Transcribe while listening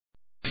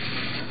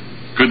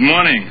Good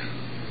morning.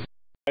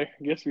 I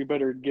guess we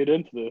better get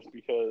into this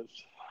because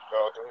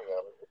No, do we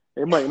have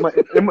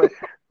it?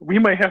 we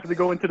might have to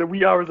go into the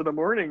wee hours of the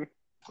morning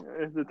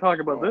to talk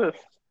about this.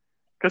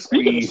 Because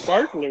speaking of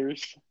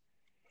sparklers,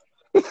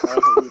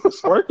 the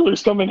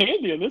sparklers come in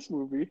handy in this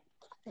movie.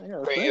 I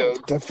gotta They say.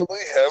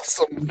 definitely have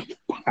some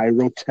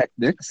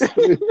pyrotechnics.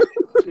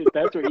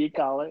 That's what you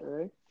call it,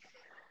 right?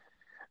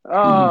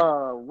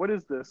 What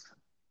is this?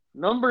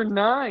 Number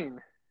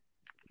 9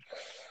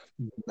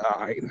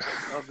 9.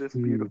 of this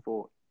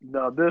beautiful.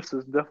 Now, this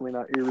is definitely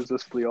not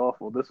irresistibly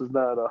awful. This is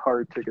not a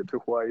hard ticket to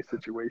Hawaii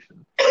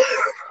situation.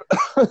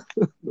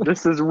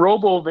 This is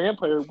Robo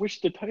Vampire, which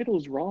the title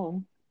is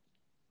wrong.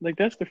 Like,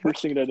 that's the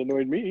first thing that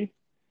annoyed me.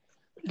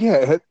 Yeah,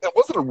 it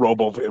wasn't a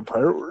robo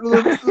vampire.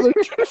 Was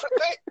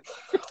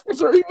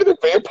there even a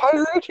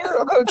vampire in here?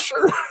 I'm not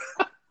sure.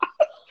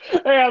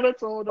 Yeah,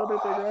 that's a whole other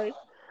thing, right?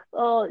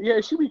 Yeah,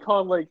 it should be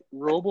called like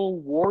Robo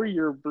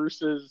Warrior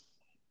versus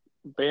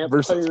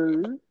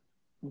Vampire.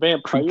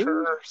 Vampire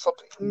Creature or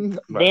something.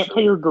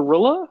 Vampire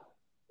Gorilla?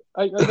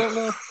 I don't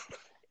know.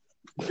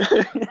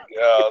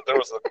 Yeah, there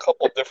was a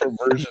couple different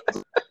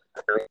versions.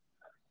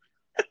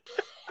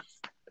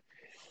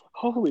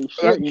 Holy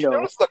shit, you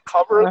notice the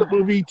cover of the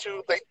movie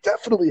too? They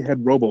definitely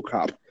had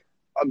RoboCop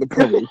on the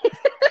cover.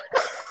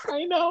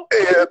 I know.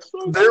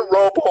 And their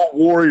Robo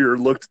Warrior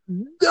looked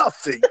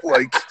nothing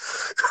like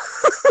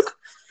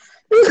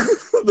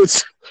the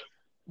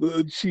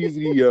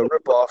cheesy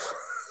ripoff.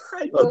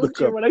 I told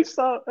you when I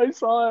saw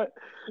it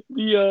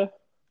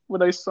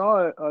when I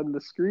saw it on the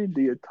screen,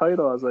 the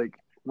title, I was like,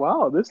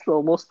 wow, this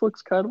almost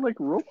looks kind of like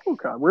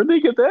RoboCop. Where'd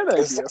they get that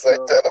idea This looks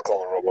from? identical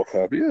to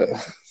RoboCop,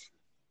 yeah.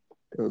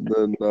 And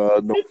then, no,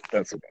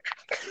 not so much.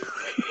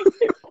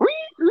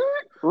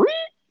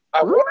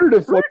 I wondered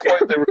if what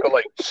point they were going to,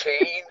 like,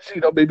 change,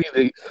 maybe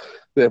they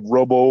have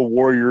Robo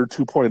Warrior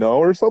 2.0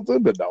 or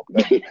something, but no,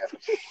 that didn't happen.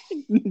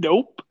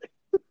 Nope.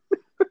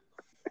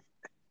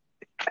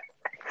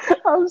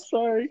 I'm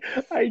sorry.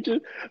 I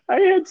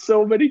had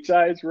so many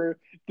times where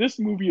this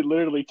movie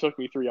literally took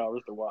me 3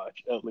 hours to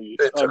watch, at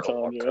least. I'm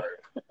telling you.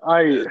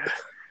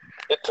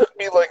 It took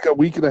me like a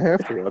week and a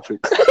half to watch it.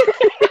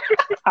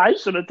 I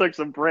should have took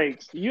some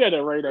breaks. You had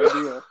the right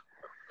idea.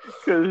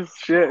 Because,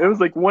 shit, it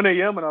was like 1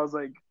 a.m. and I was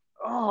like,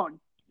 oh,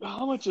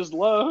 how much is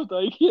left?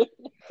 I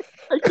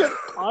kept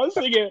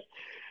pausing it.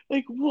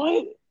 Like,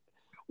 what?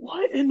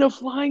 What in the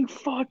flying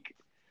fuck?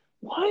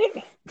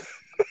 What?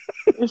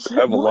 I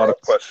have a lot of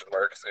question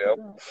marks, yeah.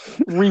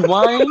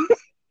 Rewind,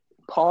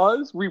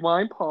 pause,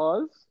 What?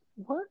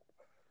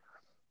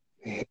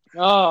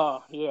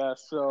 Oh, yeah,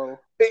 so.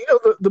 Hey,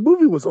 the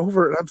movie was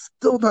over, and I'm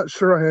still not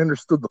sure I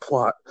understood the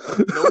plot.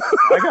 Nope,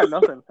 I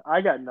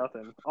got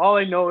nothing. All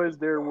I know is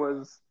there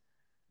was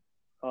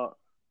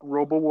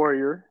Robo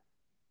Warrior.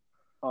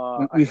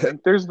 I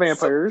think there's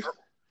vampires.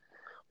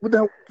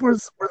 Now, were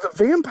the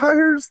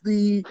vampires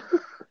the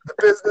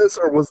business,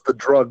 or was the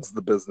drugs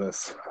the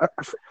business?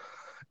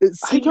 It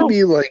seemed to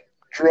me like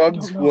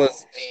drugs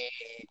was the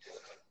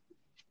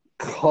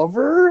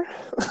cover.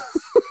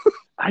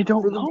 I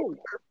don't know.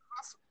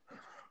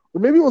 Or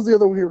maybe it was the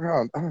other way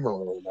around. I don't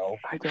really know.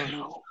 I don't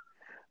know.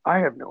 I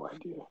have no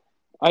idea.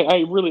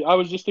 I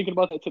was just thinking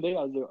about that today.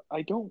 I was like,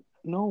 I don't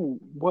know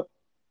what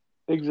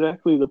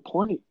exactly the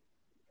point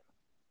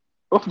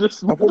of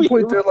this movie. At one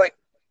point, they're like,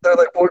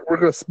 we're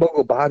going to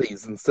smuggle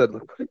bodies instead.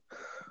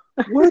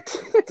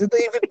 What? Did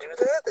they even do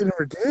that? They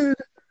never did.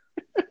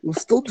 It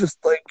was still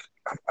just like,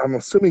 I'm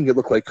assuming it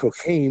looked like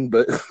cocaine,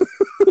 but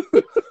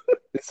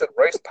they said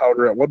rice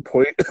powder at one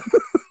point. I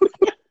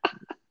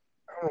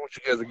don't know what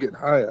you guys are getting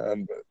high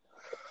on, but.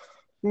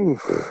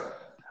 Oof.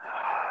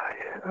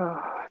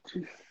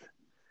 Geez.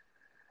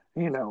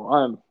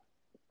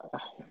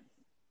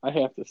 I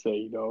have to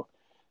say,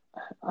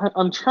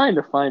 I'm trying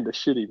to find a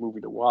shitty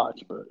movie to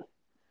watch, but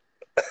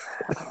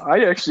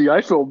I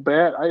feel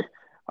bad.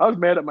 I was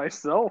mad at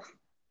myself.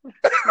 I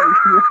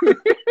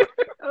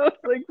was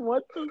like,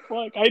 what the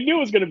fuck? I knew it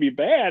was going to be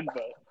bad,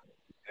 but.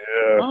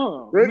 Yeah.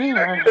 Oh,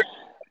 man.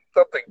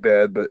 Something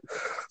bad, but.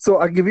 So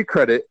I give you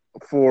credit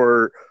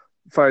for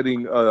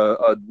finding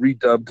a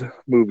redubbed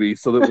movie,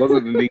 so that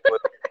wasn't in English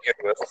to begin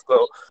with.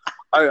 So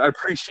I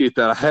appreciate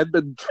that. I had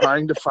been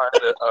trying to find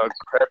a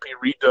crappy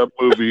redubbed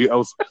movie. I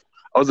was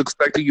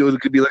expecting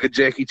it could be like a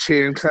Jackie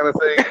Chan kind of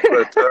thing,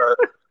 but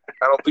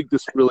I don't think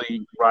this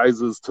really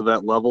rises to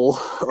that level.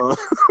 And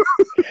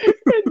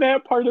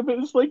that part of it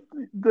is like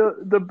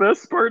the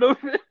best part of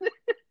it.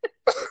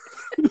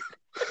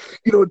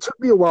 It took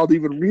me a while to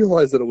even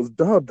realize that it was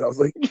dubbed. I was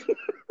like, wait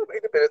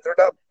a minute, they're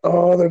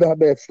not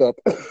matched up.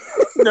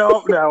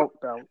 No.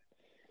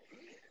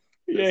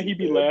 Yeah, he'd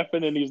be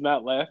laughing and he's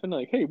not laughing.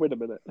 Like, hey, wait a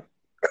minute.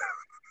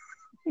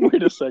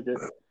 Wait a second.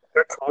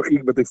 They're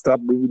talking, but they stop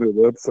moving their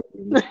lips.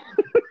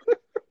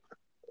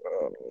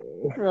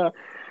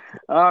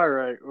 All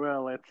right.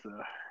 Well, let's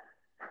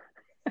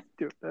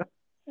do that.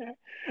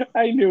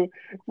 I knew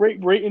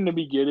right in the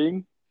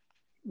beginning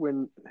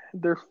when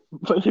they're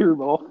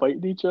all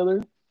fighting each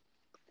other,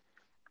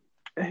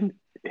 and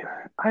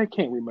I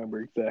can't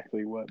remember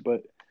exactly what,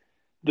 but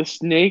the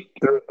snake.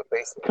 There's the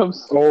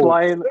comes Oh,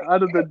 flying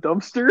out of the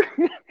dumpster.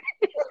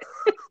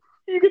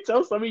 You can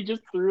tell somebody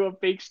just threw a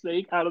fake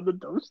snake out of the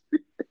dumpster.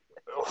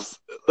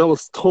 that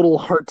was total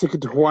heart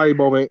ticket to Hawaii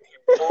moment.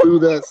 He blew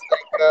that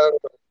snake out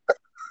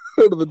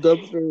of the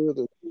dumpster with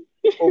an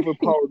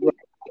overpowered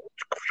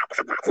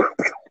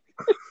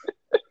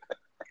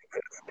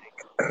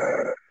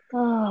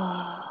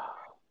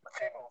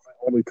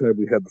only time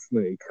we had the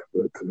snake,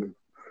 but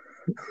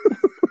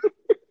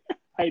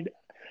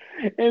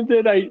And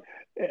then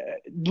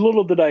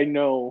little did I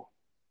know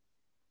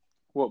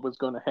what was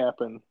going to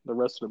happen the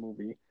rest of the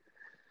movie.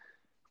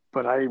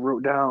 But I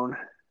wrote down,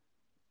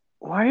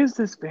 why is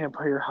this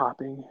vampire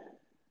hopping?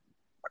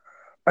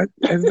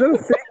 is that a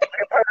thing?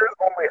 Vampires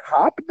only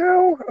hop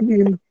now? I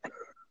mean,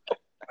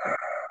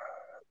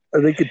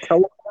 they could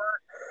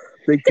teleport,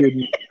 they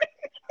can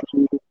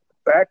do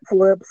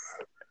backflips,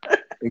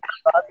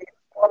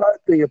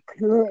 they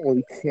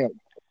apparently can't.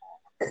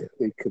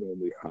 They can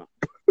only hop.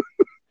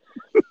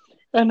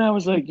 And I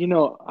was like,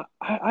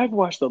 I've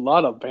watched a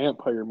lot of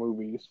vampire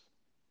movies,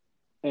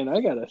 and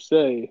I gotta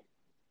say,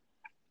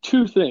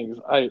 two things.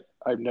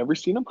 I've never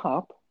seen them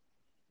hop,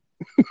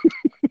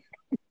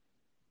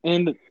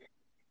 and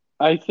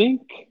I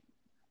think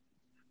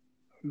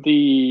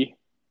the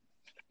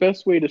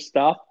best way to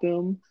stop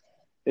them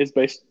is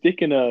by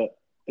sticking a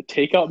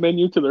takeout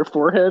menu to their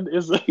forehead.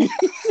 Is like,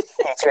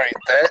 That's right.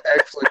 That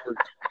actually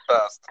works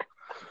best.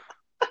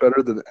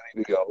 Better than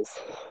anything else.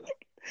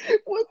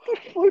 what the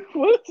fuck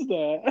was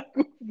that?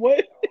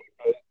 What?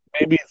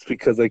 Maybe it's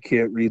because I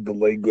can't read the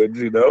language,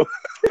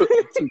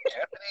 It's in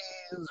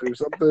Japanese or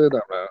something.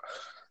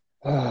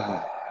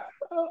 I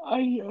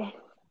don't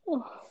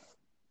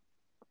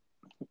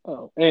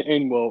know.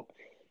 And well,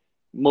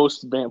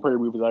 most vampire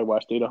movies I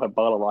watch, they don't have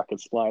bottle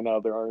rockets flying out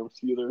of their arms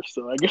either.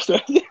 So I guess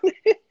that's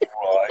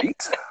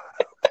Right.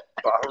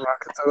 Bottle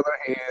rockets out of their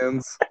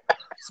hands.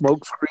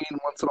 Smoke screen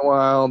once in a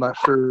while. Not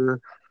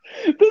sure.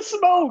 the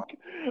smoke.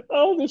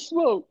 Oh, the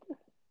smoke.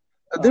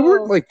 They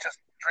weren't like just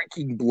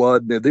drinking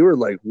blood. They were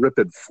like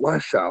ripping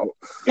flesh out.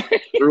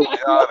 Early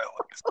on, at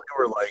least, they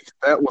were like,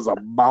 that was a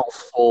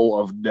mouthful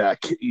of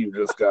neck you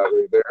just got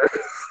right there.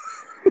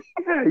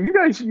 Yeah, you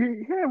guys.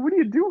 What are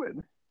you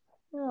doing?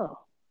 Oh,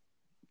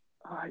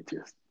 I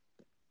just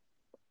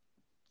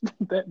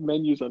that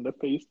menu's on the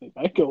face thing.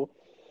 I go.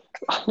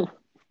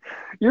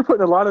 You're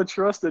putting a lot of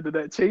trust into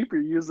that tape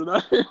you're using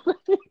on it.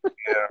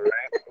 Yeah,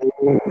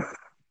 right.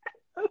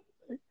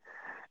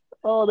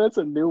 Oh, that's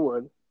a new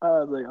one. I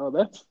was like, oh,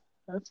 that's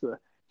a.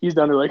 He's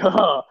down there like,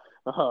 the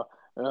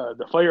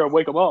fire will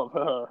wake him up. I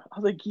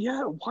was like,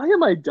 yeah, why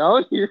am I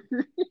down here?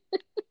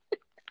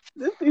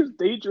 This is a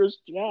dangerous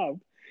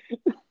job.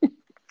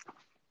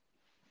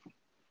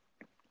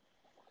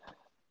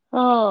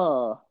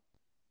 Oh.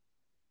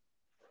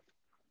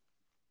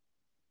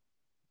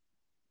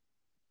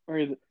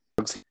 He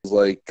was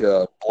like,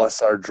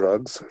 bless our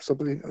drugs or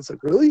something. I was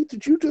like, really?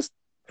 Did you just.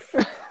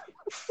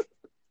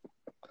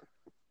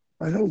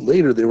 I know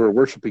later they were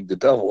worshiping the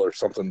devil or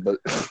something, but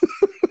I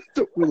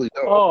don't really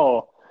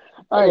know.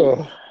 They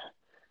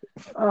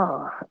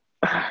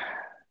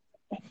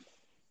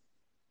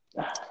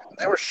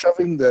were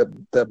shoving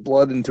that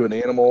blood into an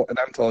animal, and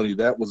I'm telling you,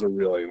 that was a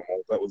real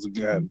animal. That was,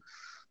 again,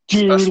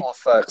 special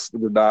effects.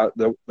 Were not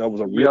that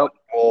was a real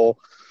animal.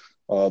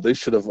 They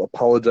should have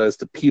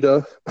apologized to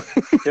PETA.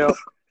 Yep.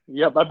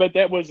 I bet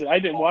that was. I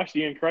didn't watch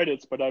the end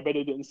credits, but I bet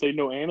it didn't say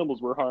no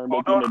animals were harmed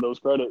at the end of those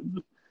credits.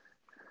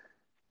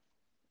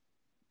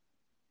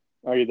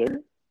 Are you there?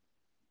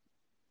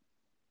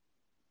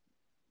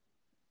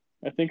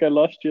 I think I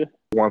lost you.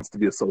 Wants to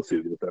be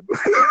associated with that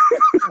movie.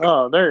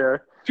 Oh, there you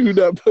are. Dude,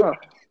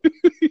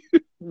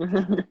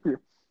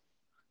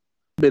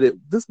 admit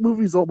it. This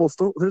movie's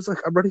almost over. There's like,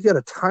 I'm already got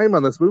a time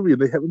on this movie,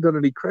 and they haven't done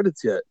any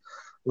credits yet.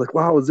 I'm like,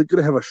 wow, is it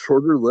going to have a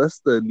shorter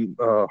list than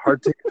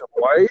Hard Ticket to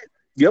Hawaii?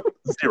 Yep,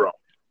 0,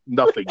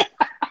 nothing.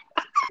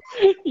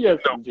 Yes,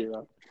 no.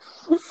 0.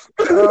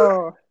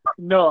 Oh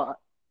no,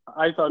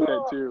 I thought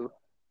that too.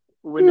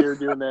 When they were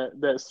doing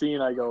that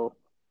scene, I go,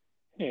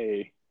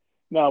 hey,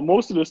 now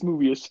most of this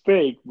movie is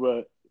fake,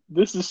 but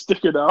this is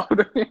sticking out.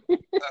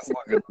 That's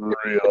looking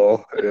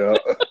real, yeah.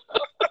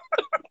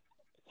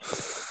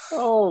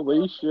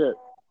 Holy shit!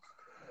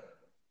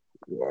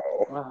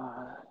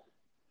 Wow.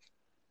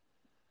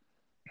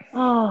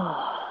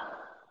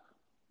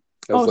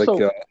 It was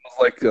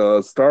like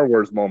a Star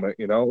Wars moment,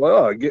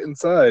 get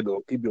inside,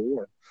 it'll keep you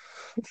warm.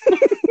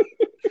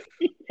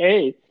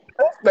 Hey.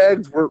 Those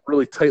bags weren't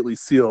really tightly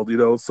sealed,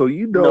 so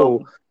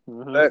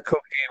that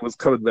cocaine was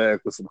coming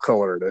back with some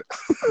color in it.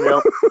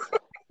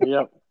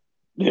 Yep.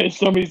 They're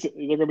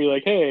going to be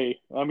like, hey,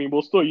 I mean,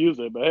 we'll still use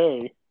it, but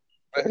hey.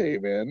 Hey,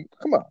 man,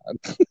 come on.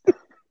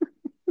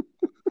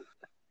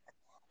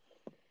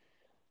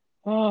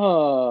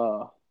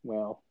 Oh,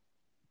 well.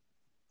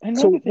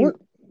 So who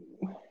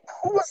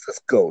was this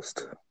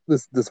ghost?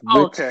 This witch?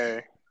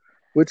 Okay.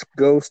 Which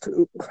ghost? How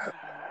did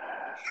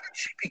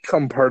she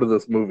become part of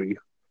this movie?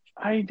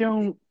 I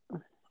don't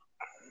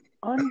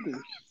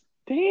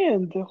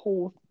understand the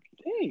whole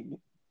thing.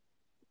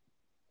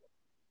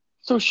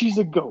 So she's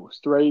a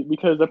ghost, right?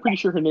 Because I'm pretty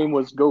sure her name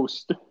was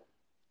Ghost.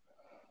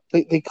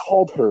 They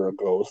called her a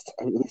ghost.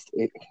 At least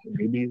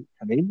maybe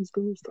her name is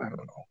Ghost. I don't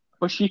know.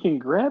 But she can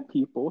grab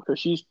people because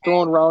she's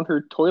throwing around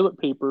her toilet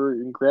paper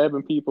and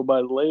grabbing people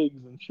by the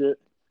legs and shit.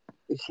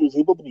 She was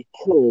able to be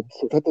killed,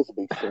 so that doesn't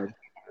make sense.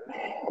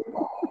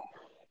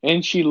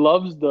 And she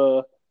loves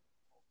the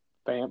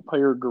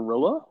vampire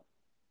gorilla.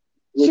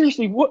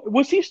 Seriously, what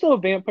was he still a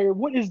vampire?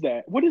 What is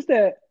that? What is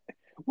that?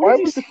 What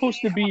is he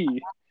supposed to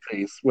be?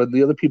 Face when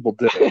the other people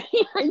did it.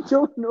 I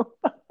don't know.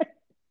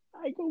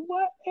 I go,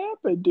 what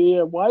happened to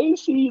him? Why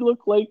does he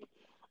look like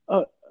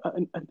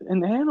an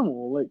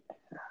animal? Like,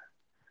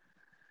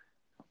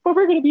 but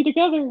we're gonna be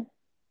together.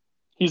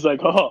 He's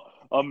like,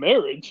 a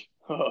marriage.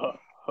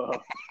 Okay.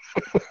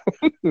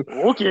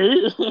 Okay,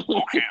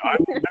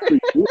 I'm very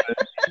good.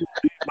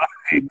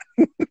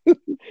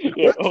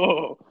 Yeah.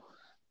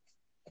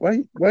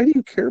 Why do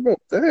you care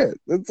about that?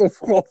 That's of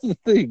all the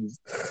things.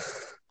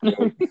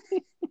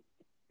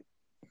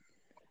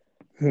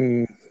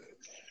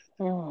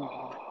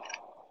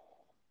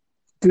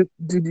 Did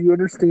you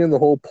understand the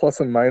whole plus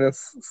and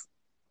minus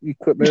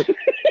equipment?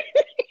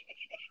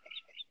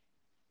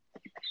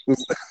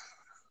 It's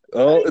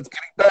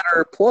getting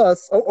better.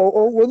 Plus,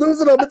 we're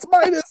losing them. It's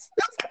minus.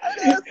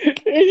 Yeah,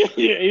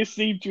 it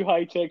seemed too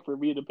high tech for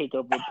me to pick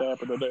up what's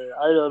happening there.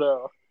 I don't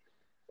know.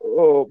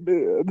 Oh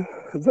man,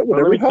 is that what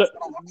every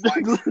hospital looks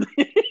like?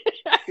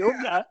 I hope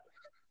not.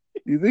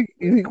 You think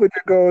when you're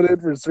going in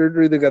for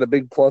surgery, they got a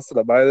big plus and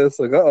a minus?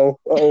 Like,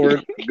 we're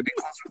getting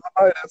closer to the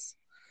minus.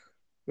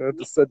 We have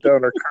to set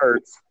down our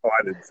cards. Oh,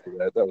 I didn't see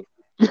that. That was...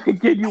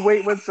 Can you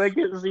wait 1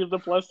 second and see if the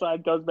plus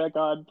sign comes back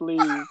on,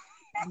 please?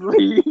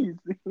 Please.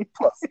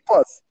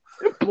 Plus.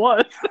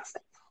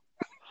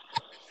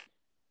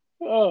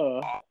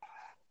 Oh.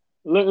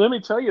 Let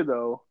me tell you,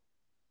 though,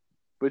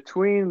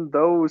 between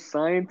those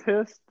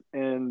scientists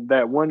and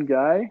that one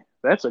guy,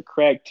 that's a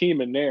crack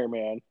team in there,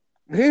 man.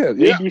 Yeah,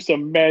 They do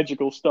some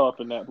magical stuff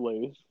in that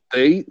place.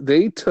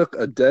 They took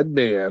a dead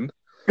man,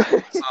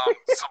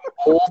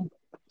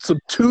 some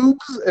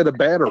tubes and a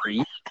battery,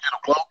 and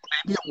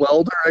maybe a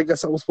welder. I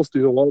guess I was supposed to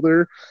be a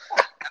welder.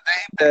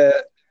 And they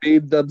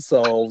made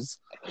themselves.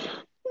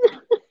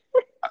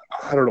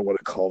 I don't know what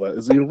to call that.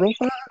 Is he a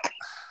robot?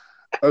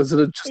 Or is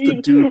it just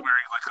a dude wearing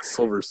like a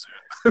silver suit?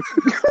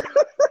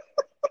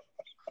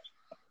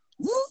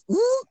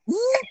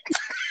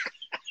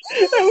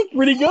 That was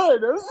pretty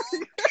good.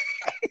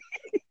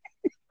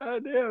 Oh,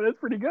 damn, that's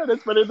pretty good.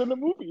 That's better than the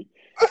movie.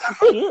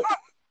 Shit.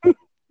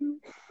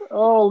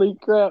 Holy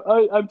crap.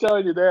 I'm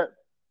telling you that.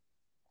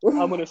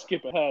 I'm going to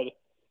skip ahead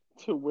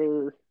to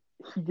where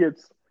he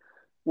gets,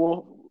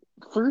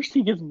 first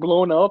he gets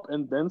blown up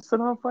and then set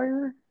on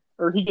fire?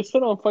 Or he gets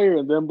set on fire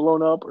and then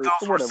blown up? Or those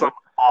whatever. Were some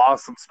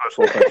awesome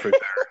special effects right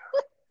there.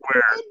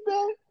 Where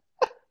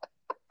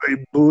they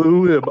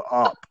blew him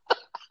up.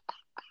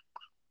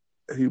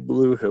 He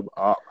blew him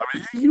up. I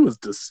mean, he was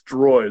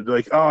destroyed.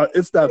 Like,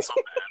 it's not so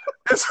bad.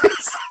 It's not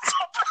so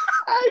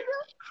bad.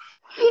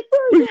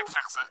 We can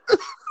fix it.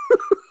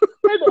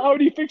 And how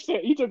did he fix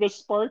that? He took a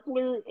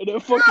sparkler and a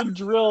fucking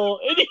drill,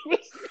 and he was.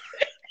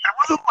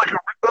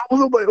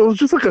 It was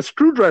just like a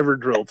screwdriver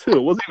drill too.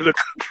 It wasn't even a.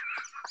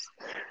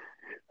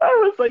 I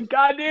was like,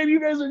 God damn, you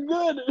guys are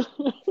good.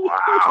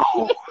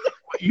 Wow,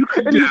 what you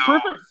can do.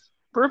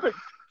 Perfect.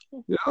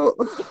 Yeah.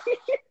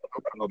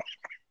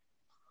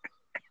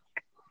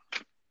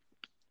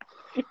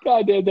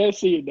 God damn, that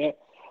scene, that.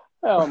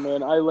 Oh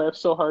man, I laughed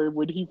so hard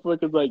when he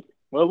fucking like,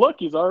 well, look,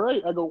 he's all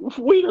right. I go,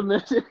 wait a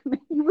minute,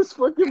 he was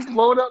fucking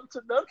blown up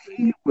to nothing.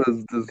 He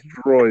was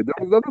destroyed. There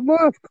was nothing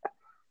left.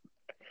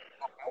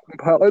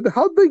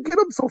 How'd they get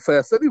him so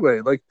fast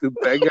anyway? Like the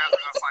bad guys were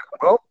just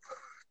like, well,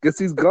 guess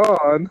he's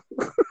gone.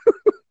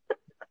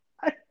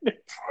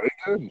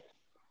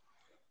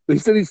 They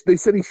said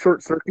he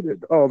short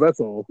circuited. Oh, that's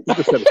all. He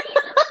just said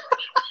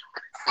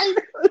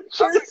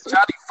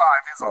Johnny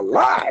Five is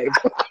alive.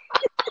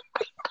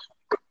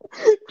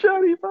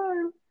 Johnny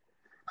Five.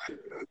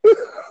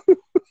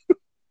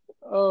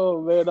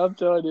 Oh man, I'm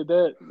telling you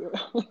that.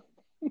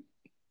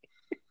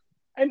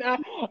 And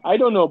I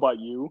don't know about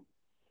you.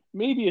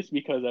 Maybe it's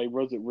because I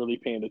wasn't really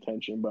paying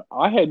attention, but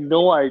I had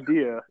no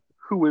idea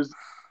who was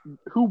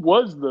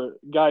the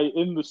guy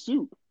in the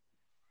suit.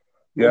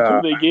 Yeah.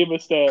 Until they gave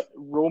us that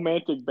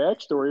romantic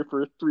backstory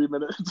for 3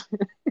 minutes.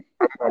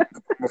 I'm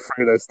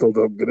afraid I still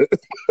don't get it.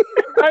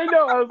 I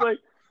know. I was like,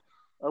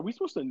 are we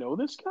supposed to know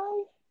this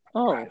guy?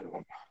 Oh.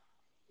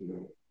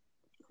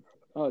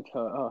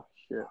 Oh,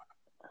 shit.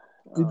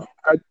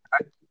 I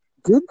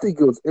did think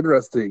it was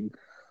interesting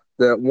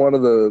that one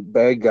of the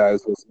bad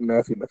guys was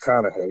Matthew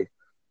McConaughey.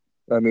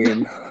 I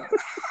mean...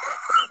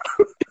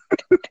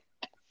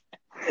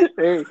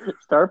 Hey,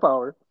 star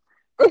power.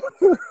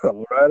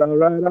 All right.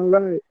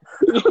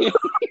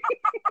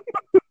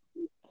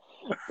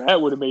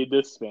 That would have made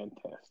this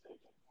fantastic.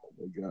 Oh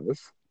my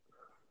gosh.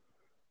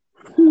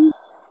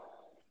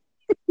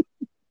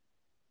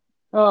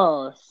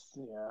 Oh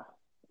yeah.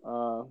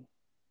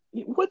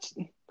 What's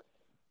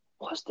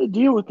the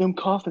deal with them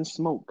coughing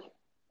smoke?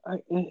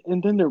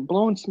 And then they're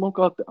blowing smoke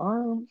out the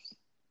arms.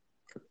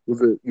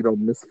 Was it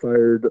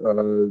misfired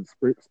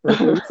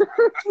sparklers?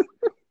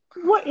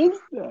 What is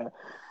that?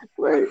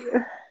 Wait.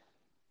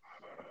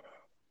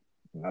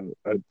 I,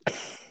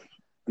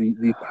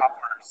 the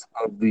powers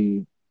of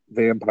the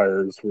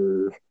vampires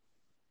were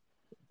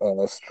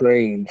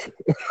strange,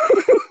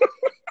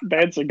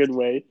 That's a good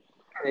way.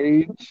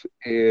 strange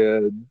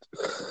and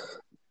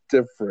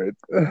different.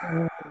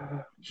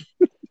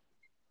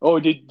 Oh,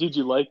 did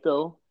you like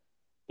though?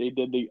 They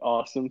did the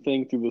awesome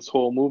thing through this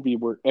whole movie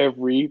where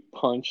every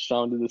punch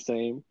sounded the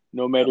same.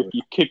 No matter if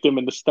you kicked him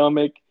in the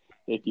stomach,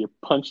 if you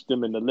punched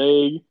him in the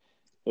leg,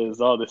 it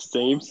was all the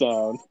same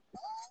sound.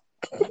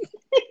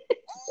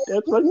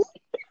 That's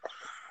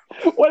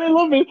what I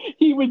love is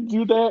he would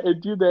do that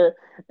and do that,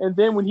 and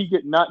then when he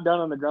get knocked down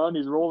on the ground,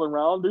 he's rolling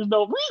around. There's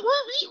no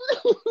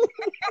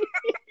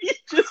he's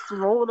just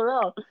rolling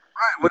around.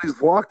 Right, when he's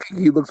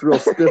walking, he looks real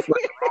stiff like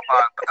a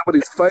robot, but then when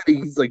he's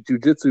fighting, he's like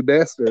jujitsu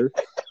master,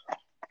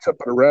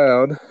 jumping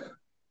around.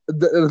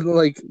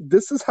 Like,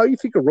 this is how you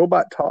think a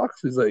robot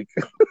talks? He's like,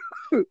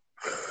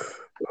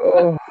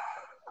 oh.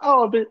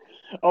 Oh,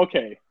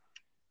 okay.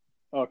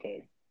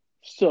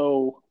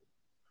 So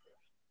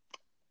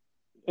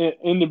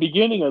in the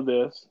beginning of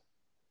this,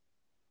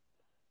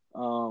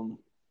 what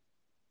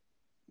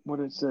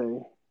did it say?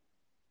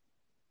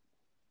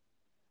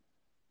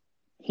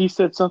 He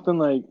said something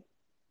like,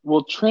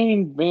 "We'll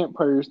train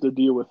vampires to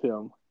deal with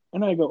him,"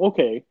 and I go,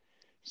 "Okay."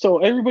 So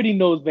everybody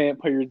knows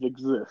vampires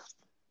exist.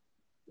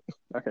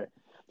 Okay.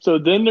 So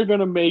then they're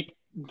gonna make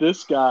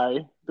this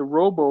guy, the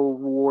Robo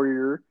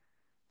Warrior,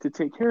 to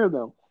take care of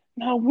them.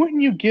 Now,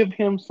 wouldn't you give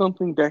him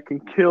something that can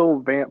kill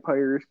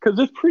vampires? Because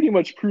it's pretty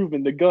much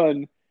proven the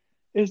gun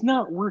is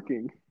not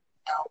working.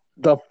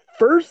 The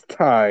first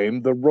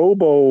time the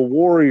Robo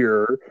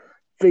Warrior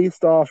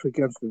faced off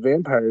against the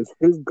vampires,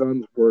 his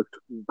guns worked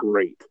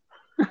great.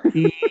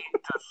 He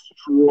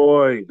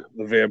destroyed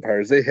the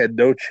vampires. They had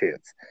no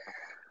chance.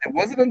 It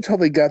wasn't until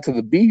they got to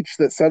the beach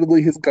that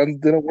suddenly his guns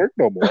didn't work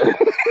no more.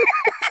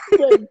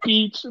 That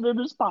beach, and they're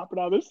just popping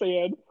out of the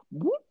sand.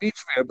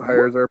 Beach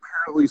vampires are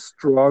apparently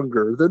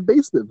stronger than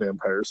basement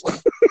vampires.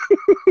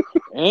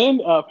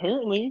 And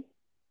apparently,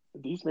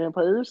 these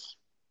vampires,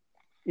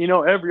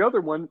 every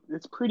other one,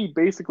 it's pretty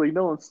basically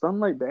known.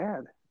 Sunlight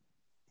bad.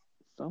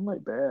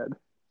 Sunlight bad.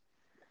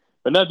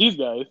 But not these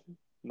guys.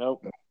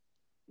 Nope.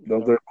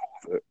 Those are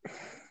bullshit.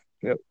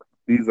 Yep.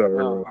 These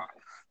are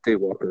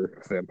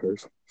Daywalker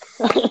vampires.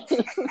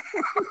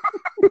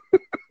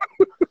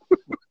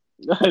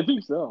 I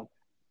think so.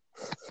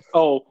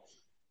 Oh,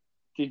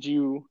 did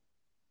you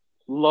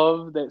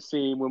love that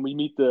scene when we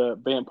meet the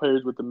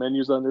vampires with the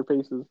menus on their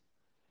faces?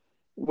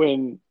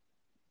 When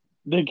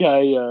the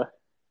guy,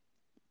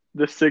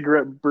 the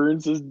cigarette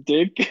burns his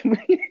dick.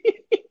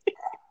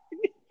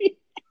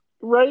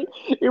 Right?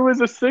 It was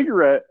a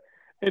cigarette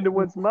into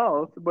one's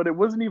mouth, but it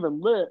wasn't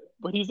even lit.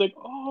 But he's like,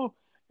 oh,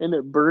 and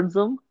it burns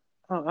him.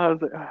 I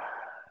was like,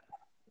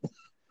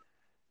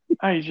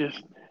 I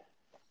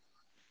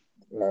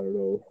don't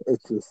know.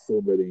 It's just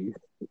so many.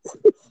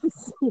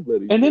 So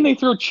many. And then they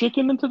throw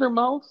chicken into their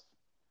mouths.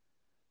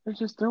 They're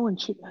just throwing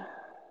chicken.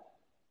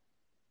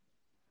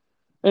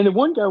 And the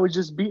one guy was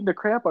just beating the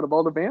crap out of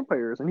all the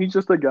vampires, and he's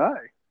just a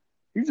guy.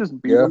 He's just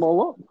beating them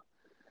all up.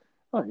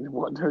 I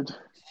wondered.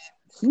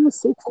 He was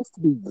so close to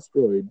being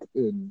destroyed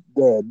and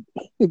dead.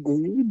 Do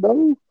you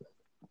know?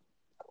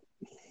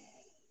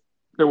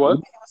 There what?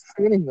 He was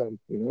training them.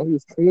 He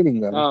was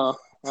training them.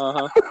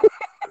 Uh-huh.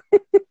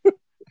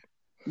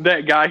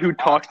 That guy who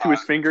talks to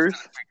his fingers.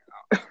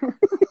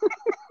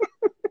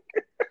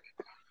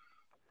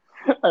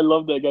 I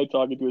love that guy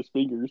talking to his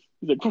fingers.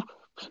 He's like,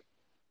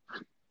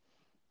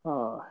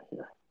 oh,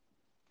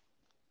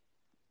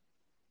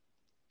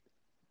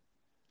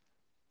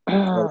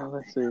 yeah.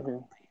 Let's see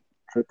here.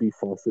 Trippy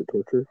faucet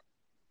torture.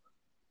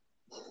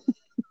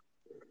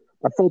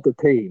 I felt the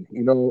pain.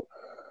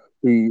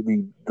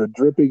 The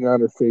dripping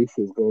on her face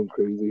is going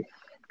crazy.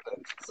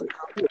 It's like,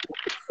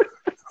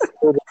 it's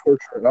horrible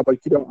torture. And I'm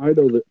like,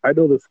 I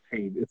know this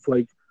pain. It's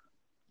like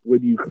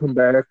when you come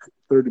back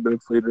 30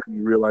 minutes later and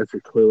you realize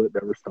your toilet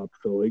never stopped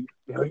filling.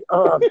 You're like,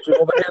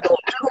 jiggle the handle.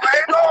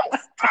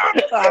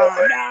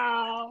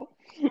 Oh,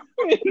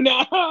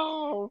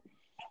 no.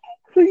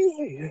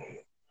 Crazy.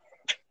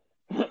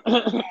 I don't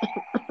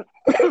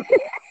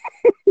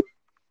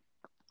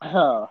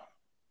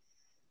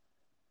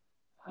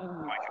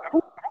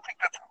think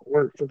that's how it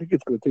works. I think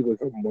it's going to take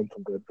like a month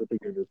of that dripping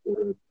in your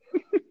forehead.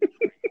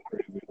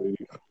 Crazy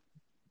lady.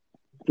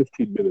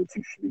 15 minutes,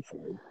 you should be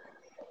fine.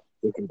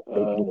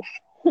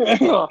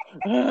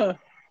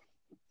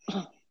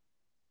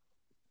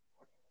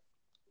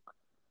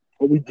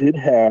 But we did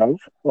have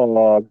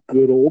a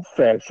good old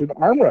fashioned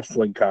arm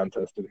wrestling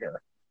contest in here.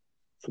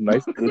 Some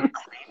nice, good, clean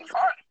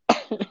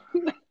fun.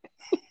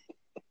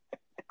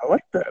 I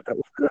like that. That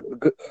was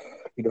good.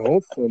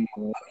 Some.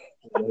 Oh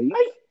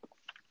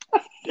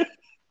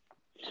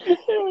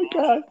my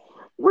god,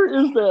 where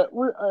is that?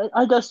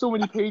 I got so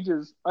many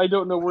pages. I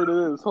don't know where it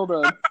is. Hold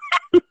on.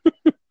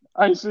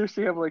 I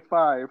seriously have like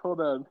 5.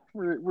 Hold on.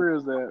 Where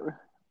is that?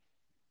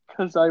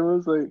 Because I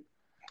was like,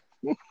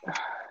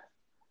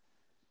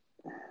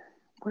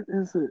 what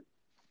is it?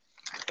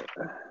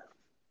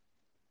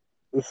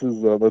 This is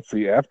let's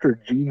see. After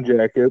Jean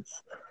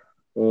Jackets,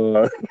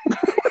 uh,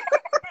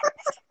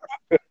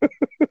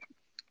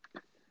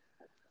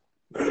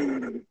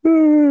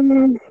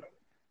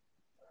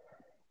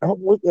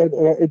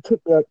 it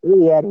took that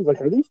early on. I was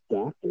like, "Are these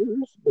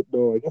doctors?" But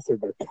no, I guess they're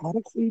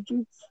narcotics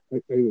agents.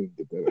 I didn't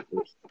get that at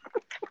first.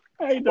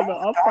 I don't know.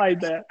 I'll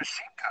find that.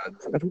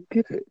 I don't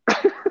get it.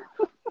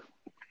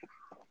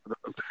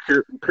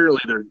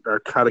 Apparently, they're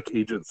narcotic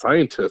agent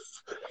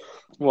scientists.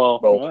 Well,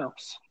 wow.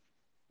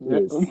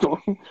 Yes.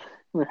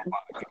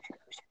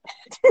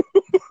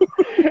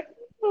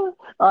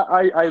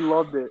 I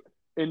loved it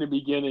in the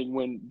beginning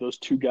when those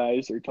 2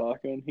 guys are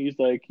talking. He's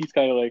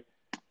kind of like,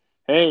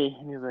 hey,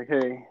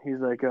 he's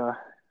like, I'm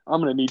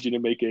gonna need you to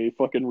make a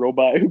fucking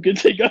robot who can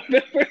take up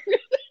memory. I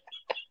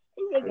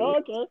was like, oh,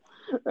 okay,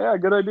 yeah,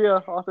 good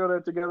idea. I'll throw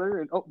that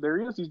together, and oh, there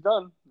he is. He's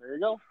done. There you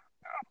go.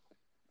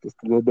 Just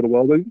a little bit of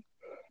welding,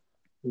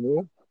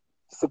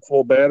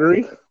 6-volt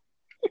battery.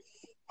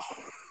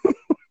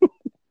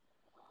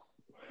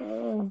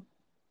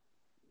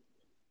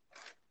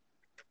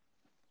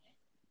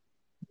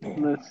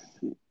 Let's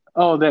see.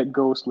 Oh, that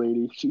ghost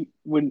lady.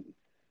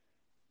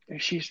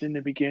 She's in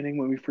the beginning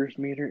when we first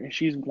meet her, and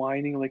she's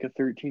whining like a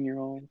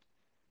 13-year-old.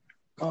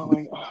 Oh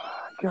my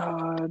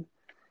god!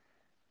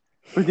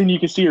 But then you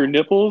can see her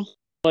nipples.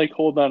 Like,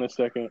 hold on a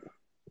second.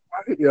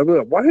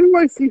 Why do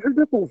I see her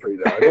nipples right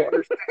now? I don't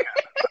understand.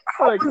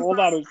 Like, hold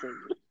on a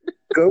second.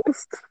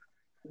 Ghost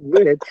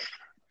witch.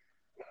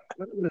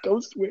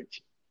 Ghost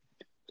witch.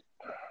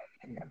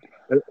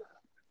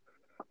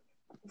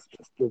 It's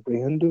just a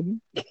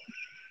random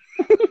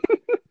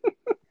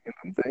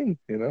thing,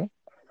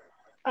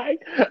 I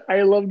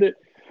loved it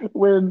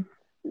when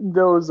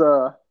those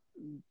the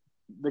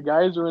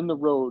guys are in the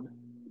road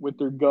with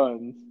their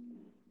guns,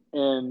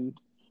 and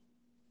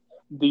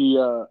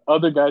the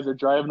other guys are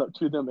driving up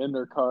to them in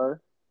their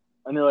car,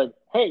 and they're like,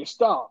 "Hey,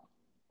 stop!"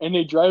 And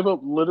they drive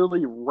up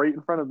literally right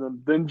in front of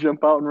them, then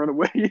jump out and run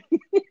away.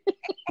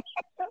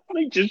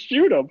 Like, just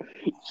shoot them.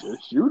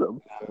 Just shoot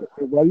them.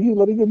 Why are you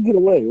letting them get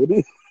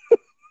away?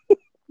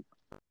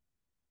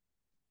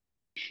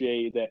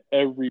 Shade that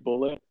every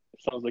bullet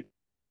sounds like.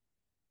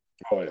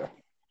 Oh yeah.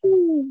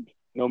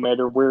 No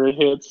matter where it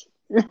hits.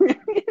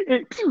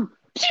 It, pew,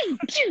 pew,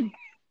 pew,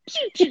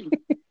 pew, pew.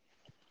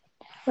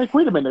 Like,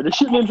 wait a minute, they're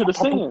shooting into the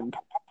sand.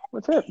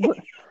 What's that? What?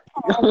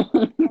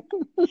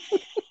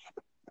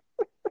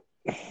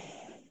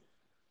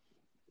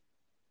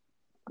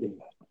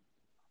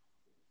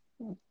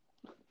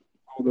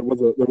 There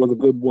was a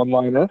good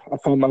one-liner. I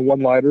found my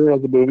one-liner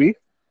of the movie.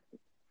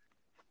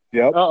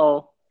 Yep.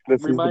 Uh-oh.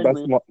 This is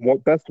the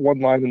best one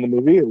line in the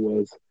movie. It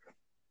was,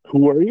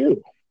 "Who are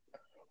you?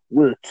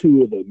 We're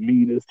 2 of the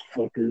meanest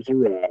fuckers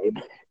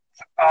around."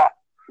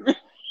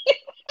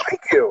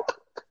 Thank you.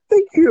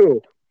 Thank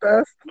you.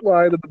 Best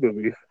line of the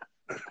movie.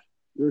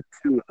 We're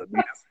 2 of the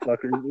meanest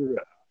fuckers around.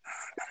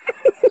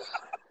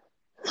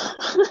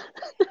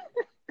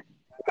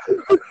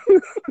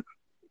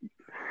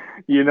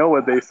 You know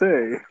what they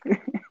say.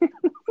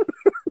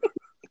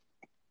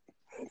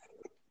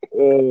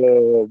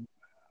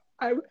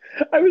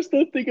 I was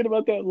still thinking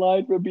about that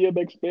line from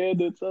BMX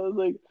Bandits. I was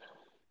like,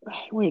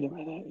 wait a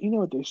minute. You know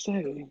what they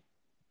say?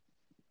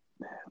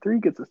 3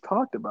 gets us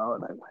talked about.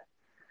 And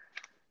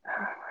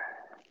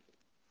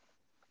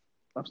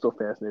I'm still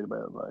fascinated by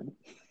that line.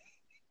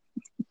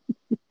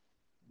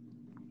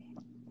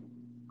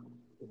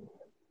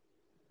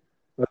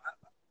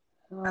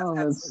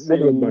 Let's see.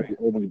 One of my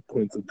only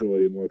points of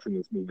joy in watching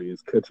this movie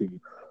is catching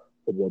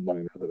a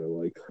one-liner that I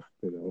like,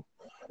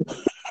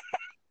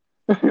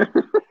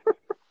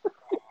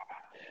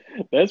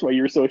 That's why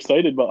you were so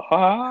excited about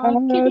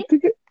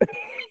ticket.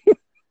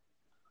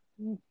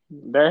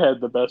 That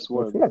had the best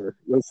one.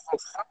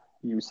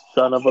 You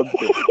son of a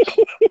bitch.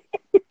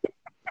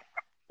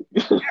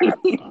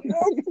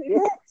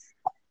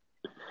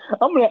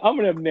 I'm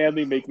gonna have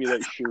Natalie make me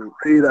that shirt.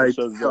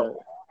 Oh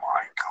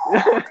my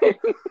god.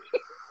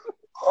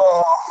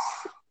 Oh.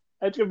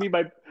 That's gonna be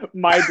my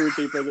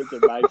birthday present to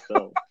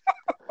myself.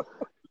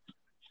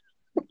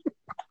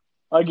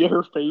 I get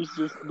her face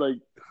just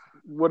like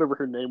whatever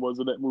her name was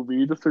in that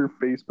movie, just her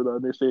face put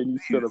on there saying "you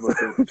son of a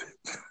bitch."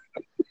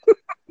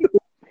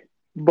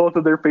 Both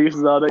of their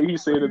faces on it.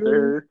 He's saying it to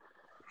her.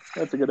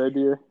 That's a good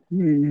idea.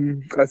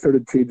 I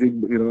started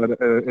changing,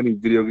 any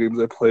video games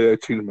I play, I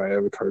change my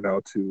avatar now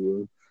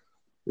to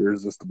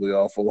irresistibly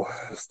awful.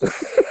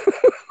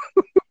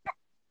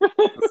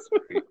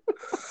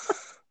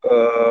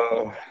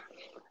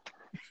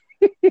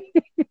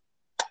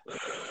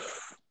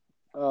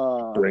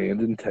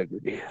 Brand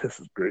integrity. This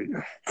is great.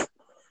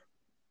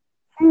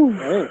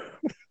 Hey.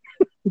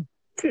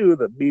 2 of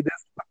the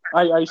meanest.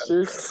 I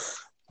seriously.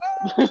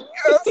 Yes.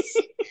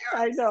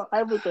 I know.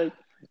 I was like,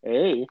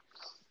 hey,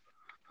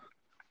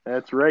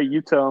 that's right.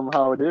 You tell them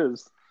how it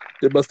is.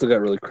 It must have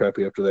got really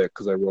crappy after that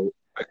because I wrote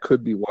I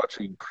could be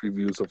watching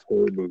previews of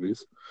horror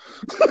movies.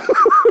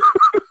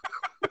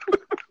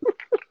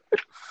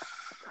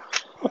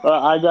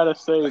 I gotta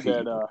say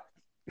that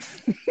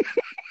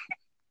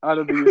out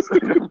of these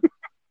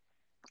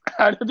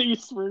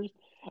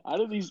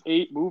out of these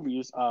 8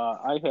 movies,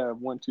 I have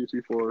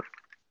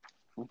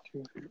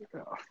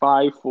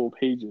 5 full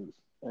pages,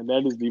 and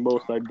that is the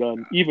most I've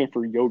done, even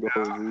for yoga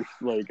hosers.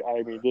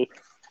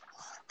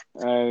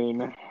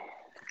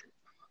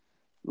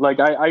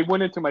 I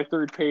went into my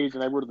 3rd page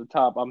and I wrote at the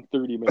top, I'm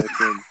 30 minutes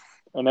in,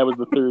 and that was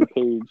the 3rd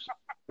page.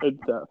 And,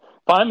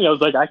 finally, I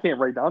was like, I can't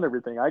write down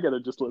everything. I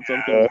gotta just let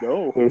some things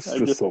go. There's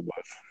just so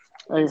much.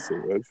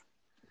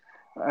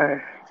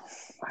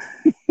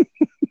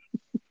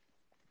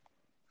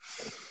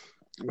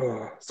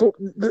 So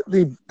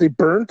they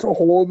burnt a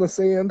hole in the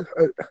sand.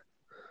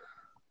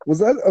 Was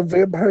that a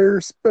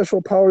vampire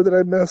special power that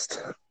I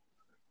missed?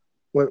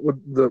 When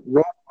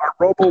our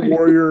Robo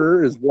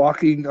Warrior is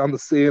walking on the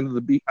sand of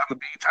the beach, I don't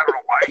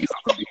know why he's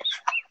on the beach.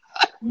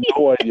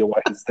 No idea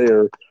why he's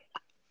there.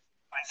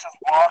 He's just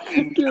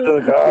walking.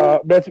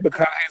 Matthew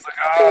McConaughey's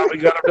like, we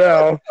got him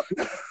now.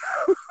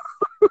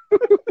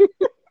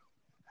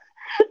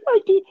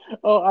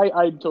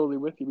 I'm totally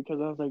with you, because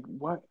I was like,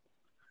 what?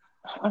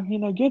 I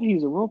mean, I get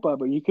he's a robot,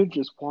 but you could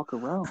just walk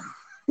around.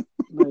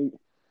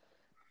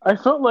 I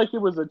felt like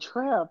it was a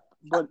trap,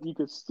 but you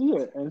could see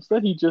it. And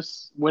instead, he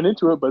just went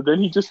into it, but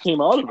then he just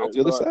came out of it.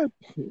 The other side.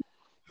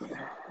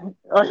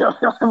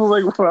 I'm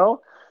like,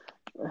 well.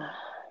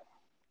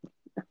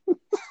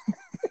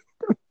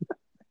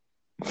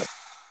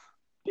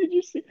 Did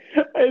you see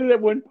that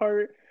one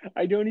part?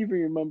 I don't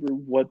even remember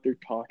what they're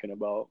talking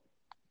about.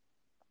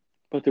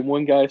 But the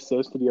one guy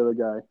says to the other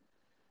guy,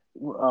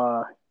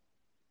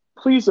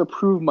 please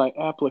approve my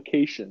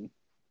application.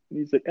 And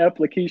he's like,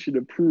 application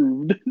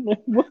approved.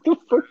 Like, what the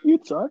fuck are you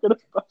talking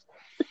about?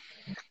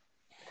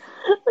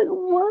 Like,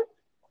 what?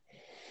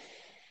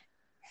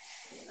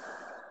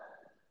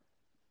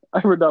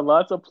 I wrote down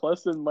lots of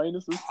plus and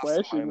minuses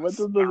flashing. What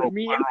does that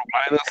mean?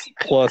 Minus,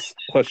 plus,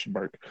 question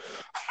mark.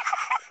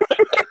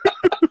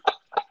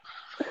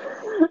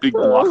 Big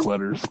block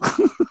letters.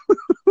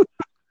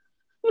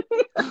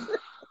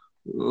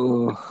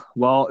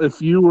 Well,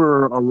 if you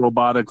were a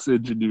robotics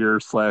engineer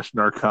 /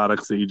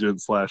 narcotics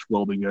agent /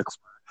 welding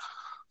expert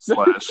 /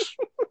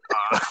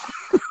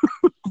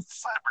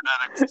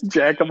 cybernetics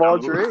jack of all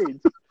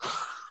trades,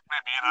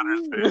 maybe you'd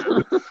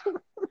understand.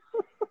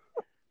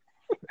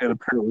 And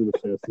apparently the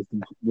fastest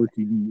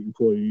working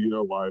employee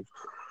alive.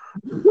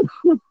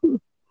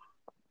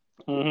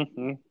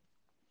 Mm-hmm.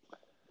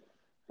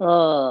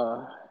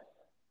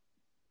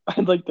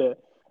 I'd like the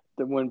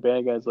one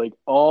bad guy's like,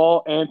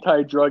 all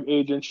anti-drug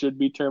agents should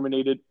be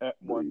terminated at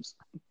once.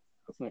 I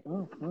was like,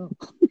 oh.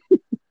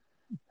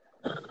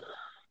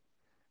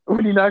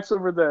 When he knocks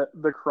over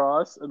the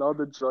cross and all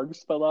the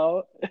drugs fell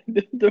out,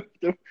 the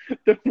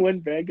one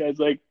bad guy's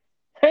like,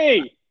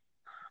 hey,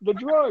 the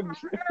drugs.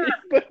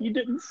 But he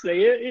didn't say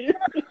it.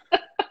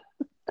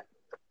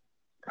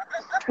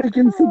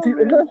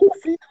 That whole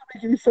scene doesn't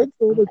make any sense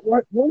though. Like,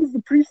 what was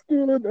the priest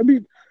doing? I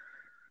mean,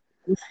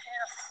 was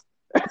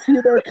he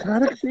a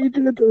narcotics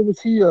agent, or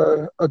was he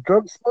a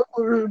drug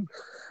smuggler?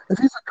 If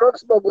he's a drug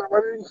smuggler,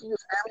 why didn't he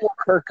use animal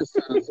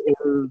carcasses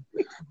or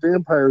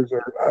vampires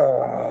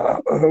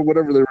or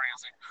whatever they're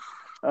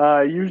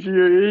using? Use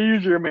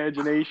your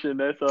imagination.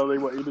 That's all they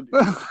want you to do.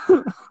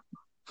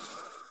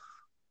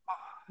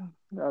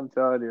 I'm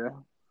telling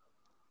you.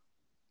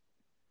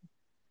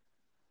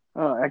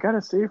 I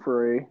gotta say,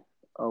 for a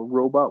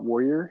robot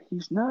warrior,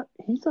 he's a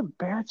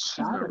bad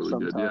shot really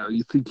sometimes. Good, yeah.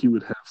 You think he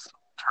would have some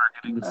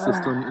targeting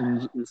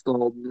system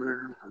installed in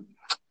there?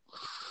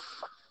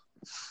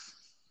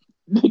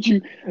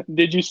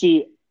 Did you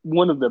see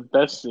one of the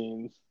best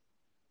scenes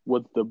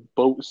was the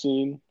boat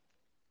scene?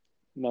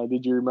 Now,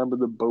 did you remember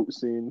the boat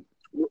scene?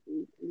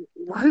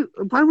 Why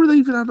were they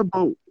even on the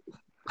boat?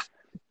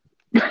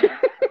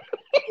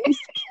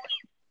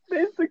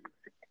 Basically.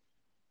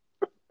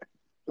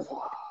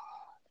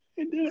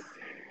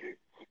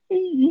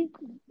 He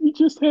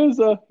just has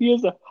a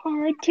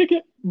hard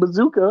ticket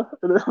bazooka,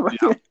 and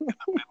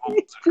he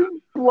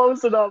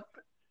blows it up.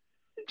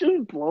 It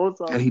just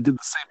blows up. Yeah, he did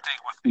the same thing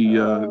with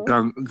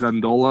the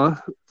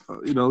gondola.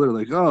 They're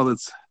like, oh,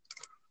 let's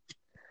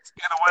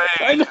get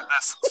away in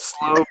this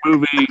slow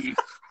moving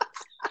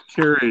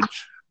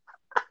carriage.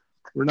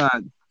 We're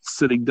not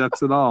sitting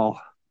ducks at all.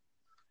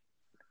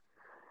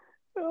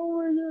 Oh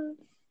my god.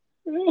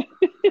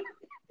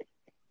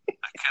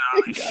 I can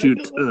only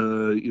shoot,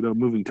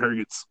 moving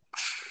targets.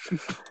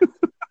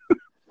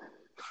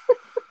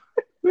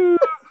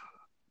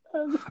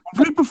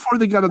 Right before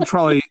they got on the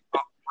trolley,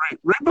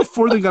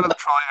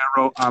 I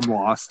wrote, "I'm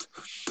lost."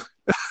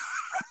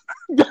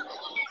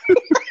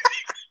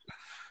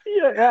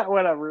 Yeah,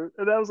 whatever.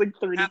 And that was like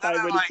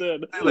 35 minutes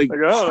in. They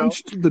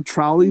punched the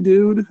trolley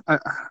dude.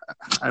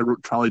 I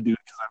wrote trolley dude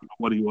because I don't know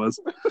what he was,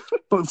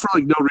 but for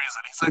no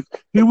reason. He's like,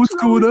 "Hey, what's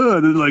going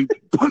on?" And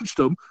punched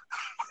him.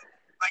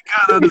 They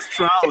got on his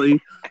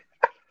trolley.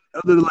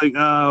 And they're like,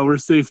 "Oh, we're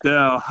safe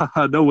now."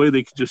 No way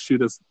they could just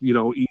shoot us,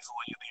 easily in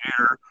the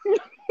air.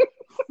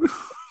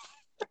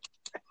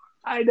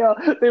 I know.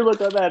 They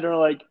look at that and they're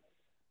like,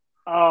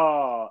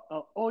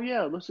 oh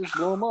yeah, let's just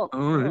blow them up.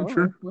 All right, All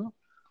sure. right, well.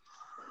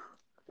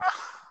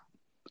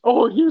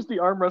 Oh, here's the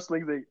arm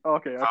wrestling thing.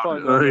 Okay, I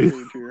thought we're on the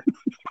page here.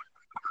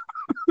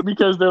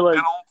 Because they're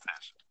like,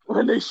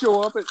 when they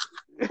show up,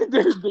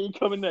 they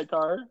come in that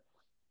car,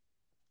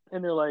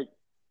 and they're like,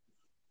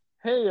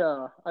 hey,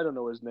 I don't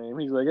know his name.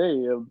 He's like,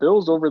 hey,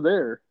 Bill's over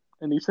there,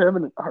 and he's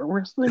having an arm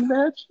wrestling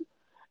match.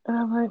 And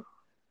I'm like,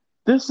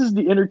 this is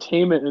the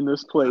entertainment in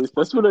this place.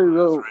 That's what I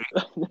wrote.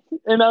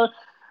 And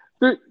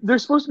they're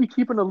supposed to be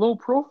keeping a low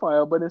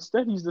profile, but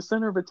instead he's the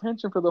center of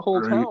attention for the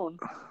whole town.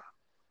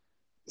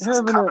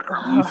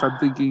 Relief, I'm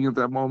thinking at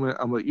that moment.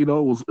 I'm like, it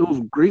was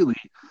greatly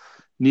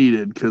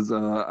needed because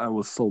I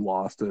was so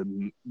lost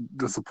and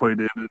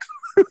disappointed.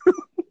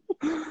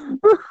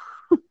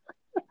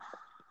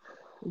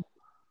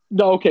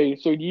 No, okay,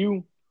 so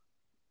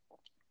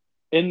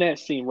in that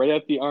scene, right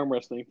at the arm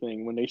wrestling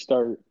thing, when they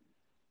start,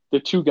 the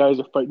two guys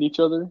are fighting each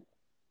other.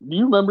 Do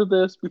you remember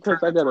this?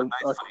 Because I got a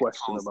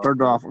question about it.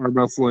 Started off arm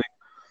wrestling.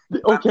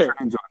 Okay.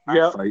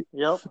 Yep.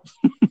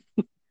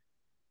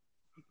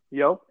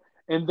 Yep.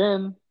 And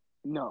then,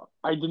 no,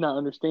 I did not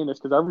understand this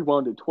because I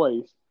rewound it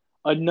twice.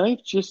 A knife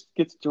just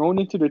gets thrown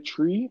into the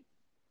tree,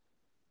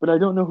 but I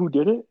don't know who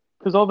did it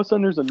because all of a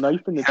sudden there's a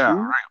knife in the tree.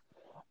 Right.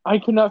 I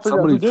could not figure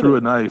out who did it. Somebody threw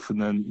a knife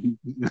and then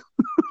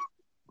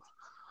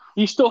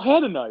he still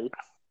had a knife,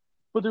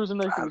 but there was a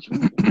knife in the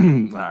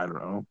tree. I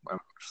don't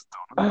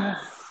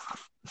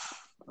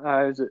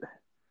know. Is it?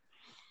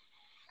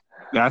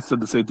 Yeah, I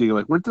said the same thing.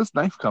 Like, where'd this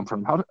knife come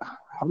from? How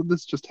did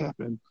this just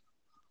happen?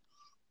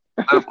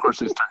 And of course,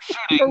 they start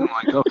shooting. I'm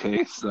like,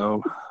 okay,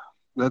 so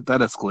that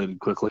escalated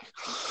quickly.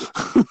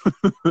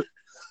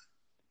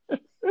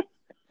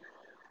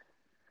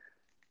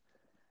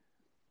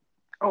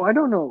 Oh, I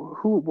don't know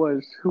who it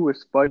was who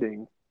was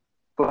fighting,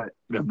 but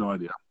I have no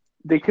idea.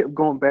 They kept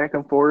going back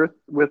and forth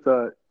with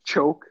a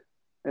choke,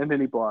 and then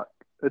he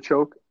blocked. A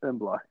choke and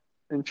block,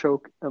 and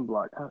choke and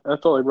block.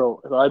 That's all I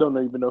wrote. I don't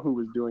even know who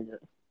was doing it.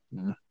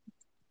 Yeah.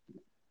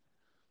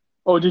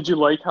 Oh, did you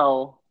like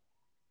how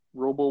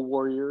Robo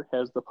Warrior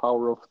has the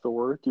power of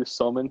Thor to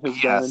summon his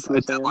gun into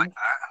his hand? Like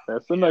that.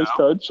 That's a nice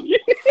touch.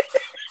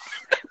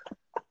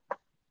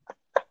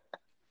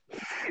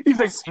 He's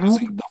like,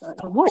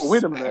 whoa,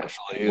 wait a minute.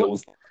 Actually, it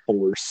was the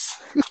Force.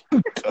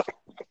 It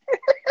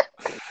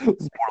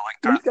was more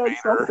like Darth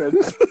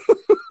Vader.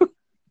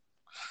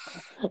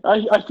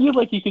 I feel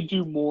like he could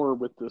do more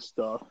with this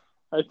stuff.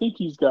 I think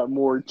he's got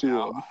more to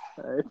him.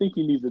 I think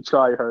he needs to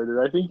try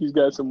harder. I think he's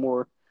got some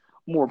more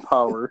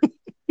power.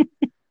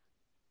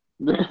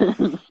 It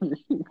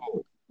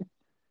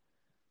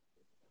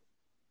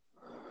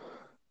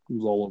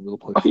was all over the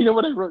place. You know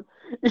what I wrote?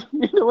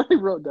 You know what I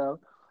wrote down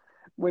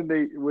when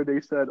they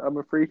said, "I'm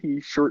afraid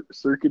he short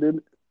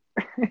circuited."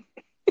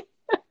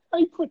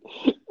 I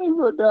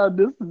wrote down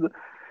this is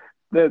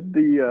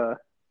that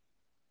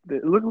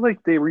it looked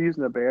like they were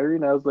using a battery,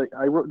 and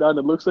I wrote down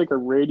it looks like a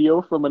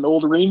radio from an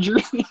old Ranger.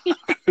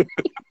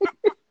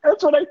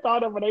 That's what I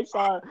thought of when I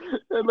saw it.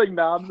 It had like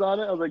knobs on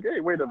it. I was like, hey,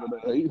 wait a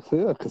minute.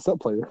 Yeah, cassette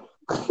player.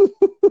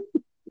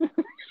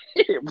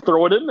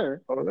 Throw it in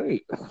there. All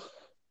right.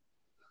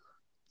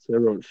 So I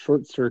wrote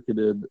short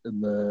circuited,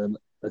 and then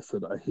I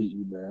said, I hate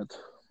you, Matt.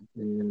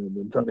 And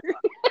then trying to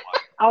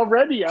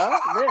already, huh?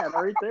 Man,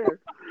 right there.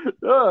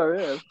 Oh,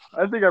 man.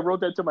 I think I wrote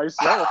that to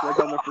myself, like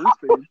on the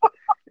first page.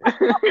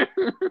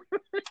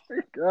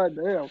 God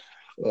damn.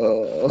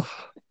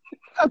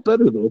 Got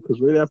better, though, because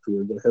right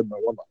afterwards I had my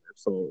one-liner.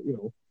 So,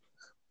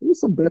 there was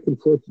some back and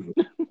forth.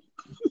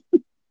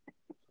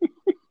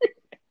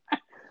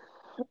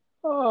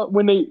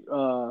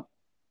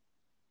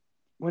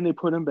 When they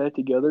put him back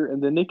together,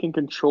 and then they can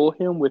control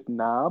him with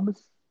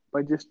knobs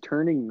by just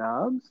turning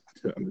knobs.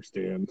 I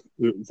understand.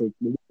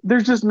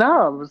 They're just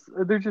knobs.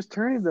 They're just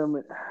turning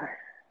them.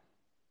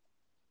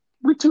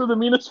 We two of the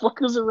meanest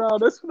fuckers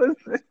around. That's what I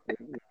say.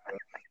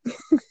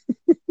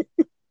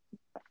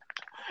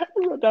 I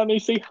wrote down they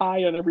say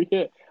hi on every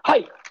hit.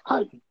 Hi,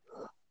 hi,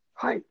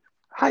 hi,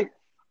 hi,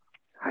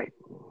 hi.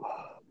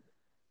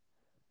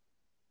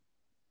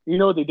 You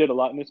know what they did a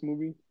lot in this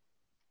movie?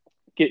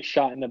 Get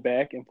shot in the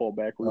back and fall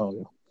backwards.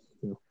 Oh,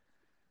 yeah.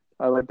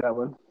 I like that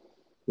one.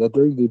 That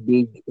during the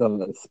big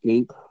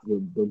escape,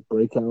 the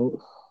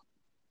breakout,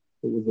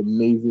 it was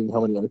amazing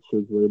how many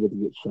extras were able to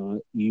get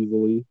shot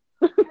easily.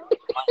 Like 5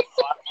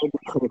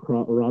 would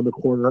come around the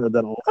corner, and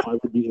then all 5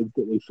 would be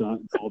instantly shot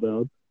and fall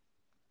down.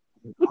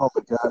 Oh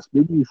my gosh,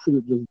 maybe you should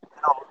have just,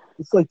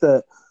 it's like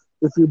that.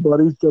 If your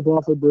buddies jump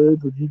off a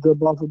bridge, would you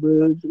jump off a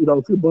bridge?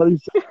 If your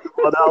buddies just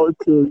run out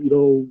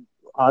into,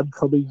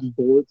 oncoming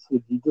bullets,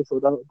 would you just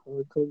run out into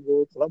oncoming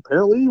bullets? Well,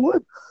 apparently you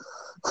would.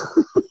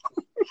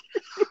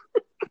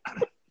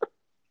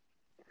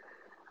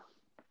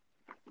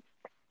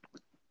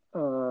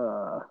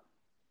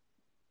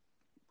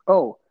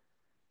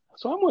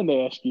 So I wanted to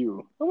ask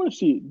you, I want to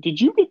see,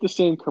 did you get the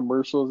same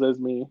commercials as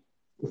me?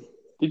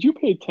 Did you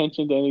pay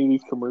attention to any of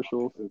these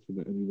commercials? That's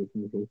what any of the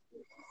commercials.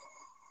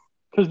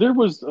 Because there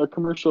was a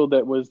commercial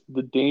that was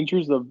the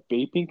dangers of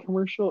vaping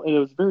commercial, and it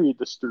was very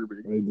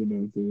disturbing. I did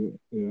not see it.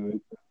 Yeah,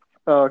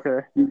 Oh, okay.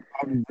 I'm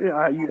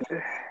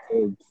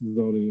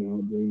zoning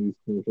out during these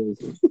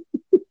commercials.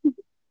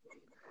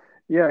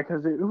 Yeah,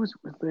 because it was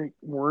like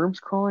worms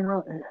crawling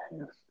around.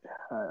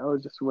 I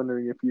was just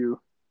wondering if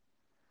you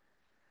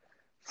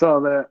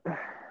saw that.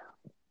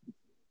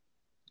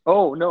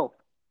 Oh, no.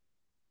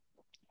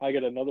 I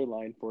got another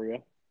line for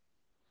you.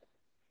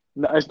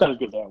 No, it's not as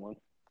good as that one,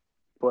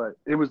 but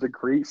it was a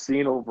great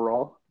scene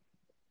overall.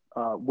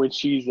 When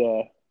she's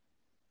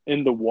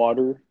in the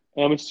water,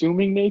 I'm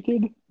assuming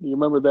naked. Do you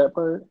remember that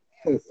part?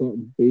 I saw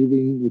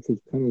bathing, which was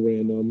kind of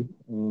random.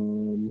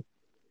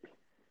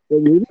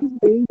 But were these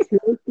main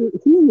characters?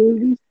 Who were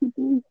these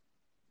people?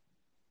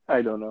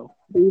 I don't know.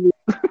 Bathing?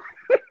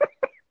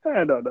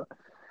 I don't know.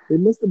 They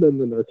must have been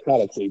the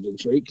narcotics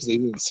agents, right? Because they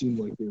didn't seem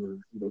like they were,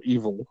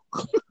 evil.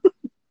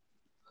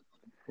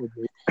 I'm not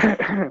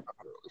really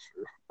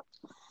sure.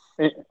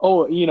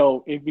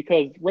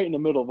 Because right in the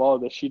middle of all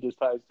this, she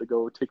decides to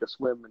go take a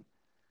swim, and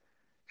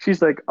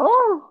she's like,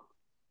 "Oh,"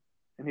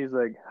 and he's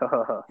like, "Ha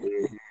ha ha!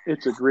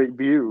 It's a great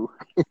view.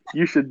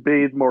 You should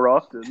bathe more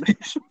often."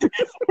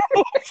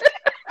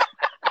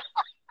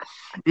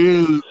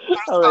 There's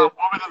not a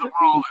woman in the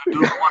world who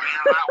doesn't want to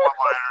hear that one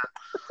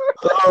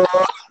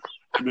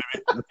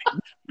liner.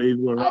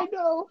 Maybe I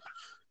know.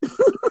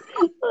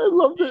 I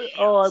loved it.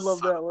 Oh, I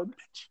love that one.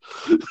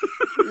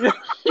 Yeah,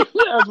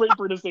 I was waiting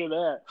for her to say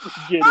that.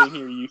 Get in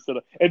here, you son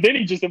of... And then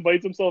he just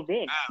invites himself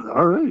in.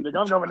 All right. He's like,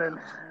 I'm coming in.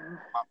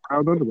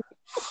 Proud underwear.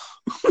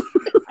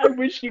 I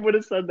wish he would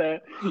have said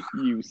that.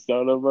 You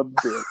son of a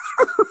bitch.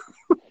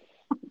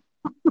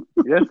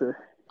 Yes, sir.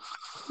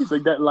 He's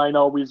like, that line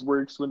always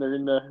works when they're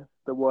in the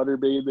water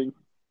bathing.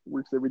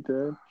 Works every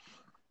time.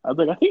 I was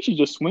like, I think she's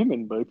just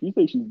swimming, but if you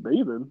say she's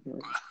bathing...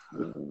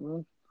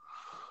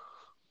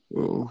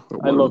 Oh,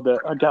 I love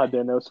that. Oh, God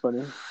damn, that was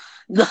funny.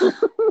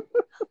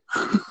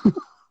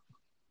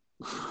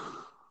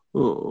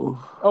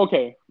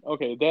 Okay.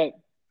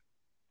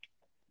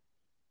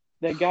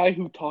 That guy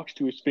who talks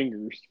to his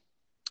fingers,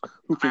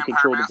 who can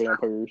control the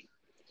vampires.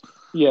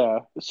 Yeah.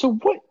 So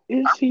what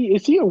is he?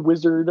 Is he a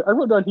wizard? I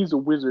wrote down he's a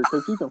wizard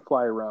because he can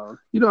fly around.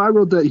 I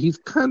wrote that he's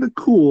kind of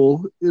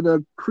cool in a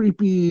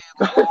creepy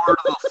Lord of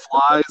the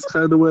Flies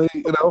kind of way,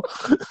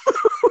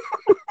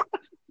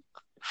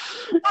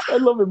 I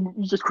love him.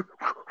 He's just...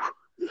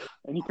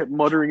 And he kept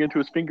muttering into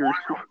his fingers.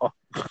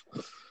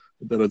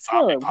 Then a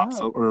zombie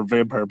pops up, or a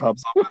vampire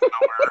pops up out of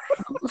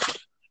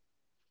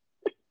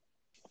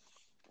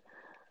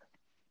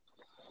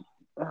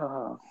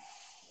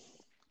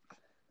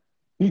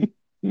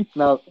nowhere.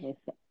 Now,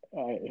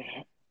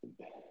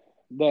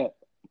 that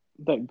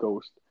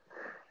ghost.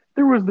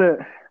 There was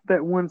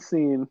that one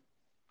scene,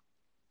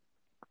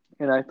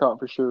 and I thought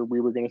for sure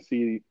we were going to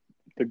see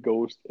the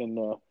ghost in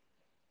the...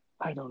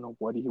 I don't know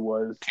what he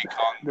was.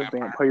 The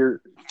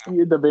vampire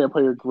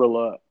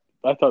gorilla.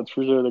 I thought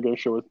for sure they're going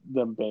to show us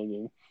them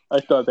banging.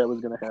 I thought that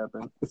was going to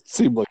happen. It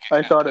seemed like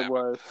I thought it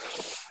was.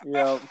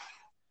 Yeah.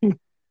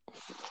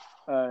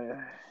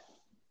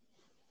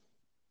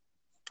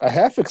 I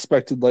half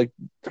expected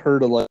her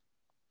to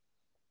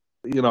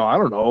I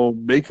don't know,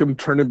 make him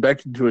turn him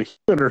back into a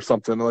human or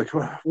something. Like,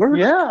 where are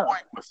they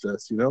going with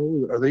this? Are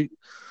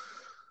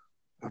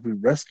we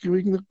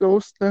rescuing the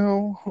ghost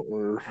now,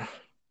 or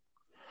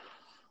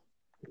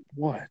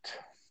what?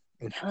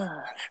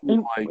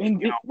 And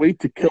wait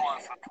to kill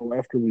us until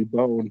after we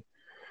bone.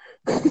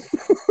 And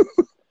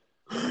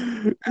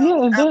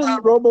then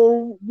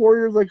Robo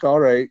Warrior's like, all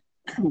right.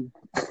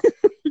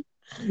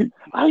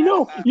 I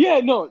know. Yeah,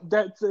 no,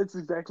 that's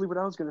exactly what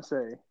I was gonna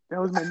say. That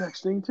was my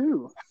next thing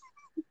too,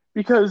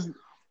 because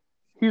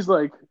he's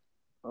like,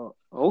 "Oh,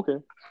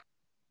 okay,"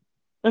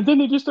 and then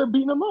they just start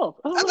beating him up.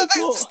 And then they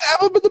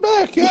stab him in the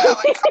back. Yeah,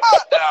 come on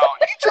now.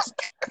 He just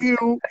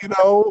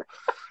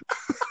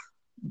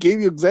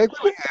gave you exactly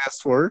what you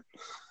asked for.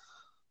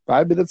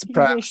 5 minutes of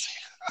privacy.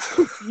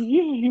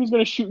 Yeah, he was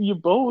gonna shoot you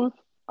both.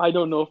 I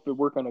don't know if it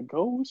worked on a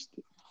ghost,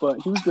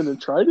 but he was gonna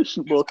try to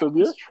shoot both of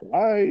you.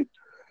 Try.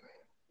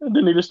 And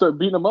then they just start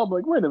beating him up.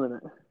 Like, wait a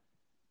minute.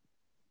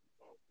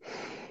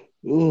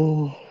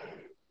 Oh.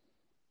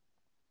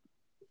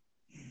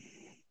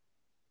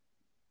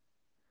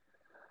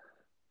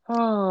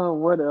 Oh,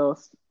 what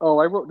else? Oh,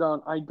 I wrote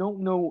down, I don't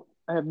know.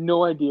 I have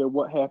no idea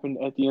what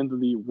happened at the end of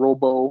the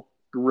Robo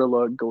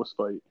Gorilla ghost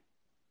fight.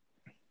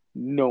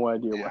 No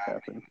idea what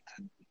happened.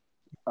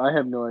 I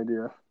have no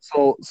idea.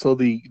 So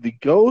the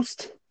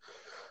ghost,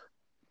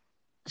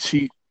 at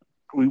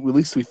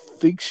least we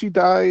think she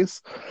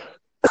dies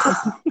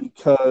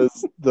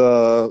because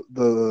the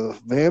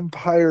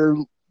vampire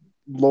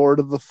Lord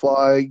of the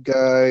Fly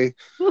guy,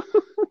 I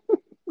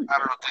don't know,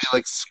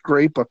 they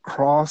scrape a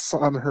cross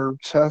on her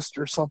chest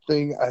or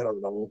something. I don't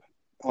know.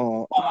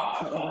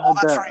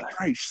 That's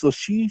right. So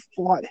she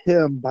fought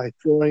him by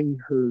throwing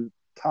her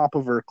top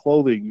of her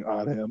clothing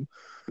on him.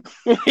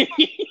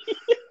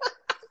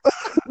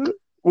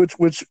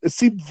 which it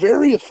seemed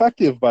very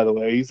effective, by the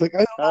way. He's like,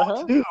 I don't know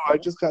what to do. I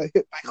just got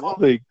hit by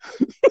clothing.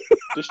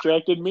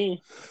 Distracted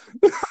me.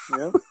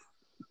 Yeah.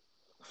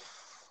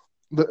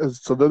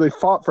 So then they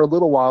fought for a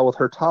little while with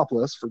her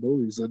topless for no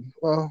reason.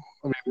 Well,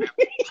 I mean,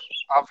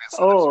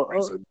 obviously there's a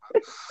reason.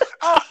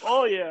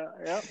 Oh yeah.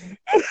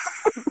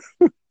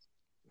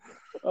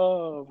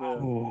 Oh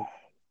man.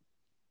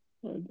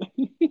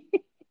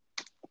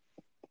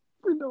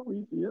 For no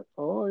reason. Yeah.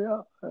 Oh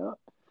yeah.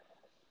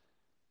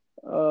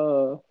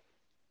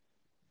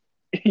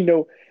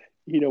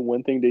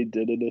 One thing they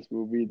did in this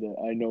movie that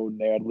I know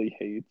Natalie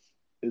hates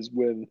is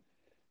when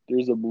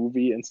there's a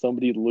movie and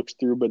somebody looks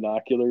through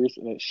binoculars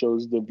and it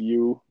shows the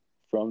view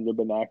from the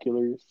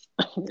binoculars.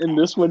 In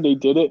this one, they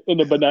did it, and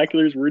the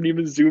binoculars weren't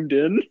even zoomed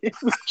in. It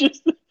was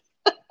just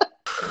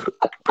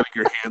putting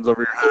your hands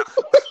over your head,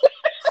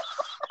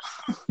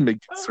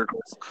 making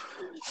circles.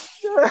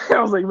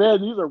 I was like,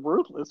 man, these are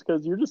worthless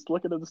because you're just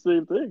looking at the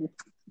same thing.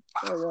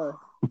 Oh,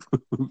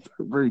 yeah.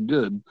 Very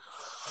good.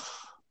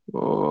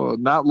 Oh,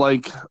 not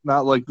like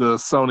the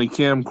Sony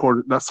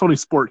camcorder, not Sony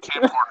Sport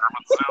camcorder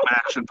with zoom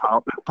action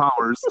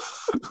powers.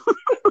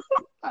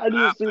 How do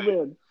you zoom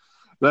in?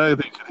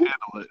 That thing can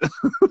handle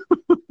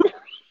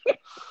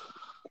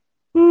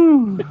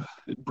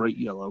it. Bright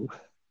yellow.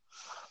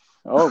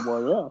 Oh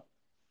boy,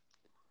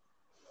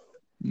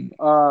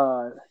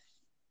 yeah.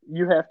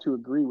 You have to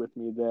agree with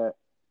me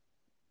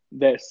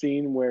that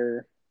scene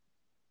where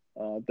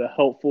the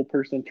helpful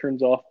person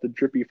turns off the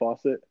drippy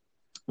faucet.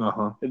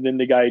 And then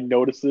the guy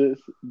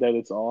notices that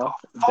it's off.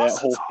 That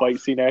whole fight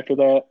scene after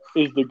that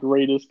is the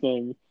greatest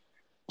thing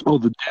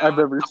I've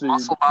ever seen.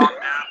 Muscle man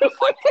with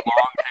like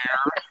long hair.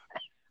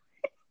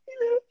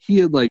 He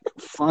had like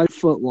 5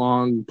 foot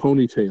long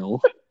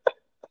ponytail.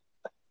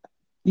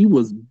 He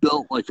was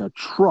built like a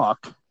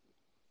truck.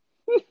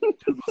 It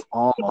was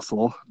all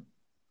muscle.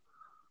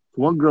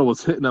 One girl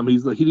was hitting him.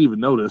 He's like, he didn't even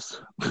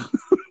notice.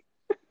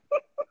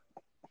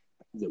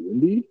 Is it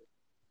windy?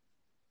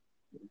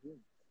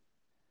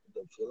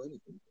 Feel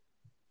anything.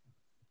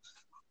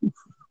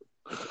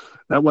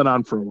 That went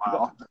on for a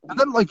while, and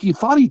then like you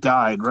thought he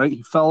died, right?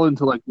 He fell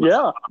into like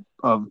a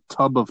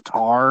tub of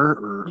tar,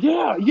 or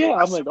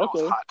I'm like,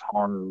 okay, hot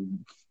tar.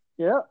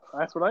 Yeah,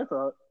 that's what I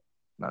thought.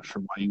 Not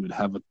sure why you would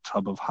have a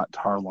tub of hot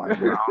tar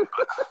lying around,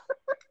 but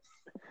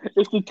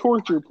it's the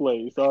torture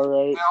place, all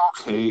right. Yeah,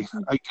 okay,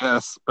 I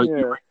guess, but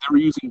they were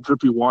using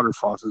drippy water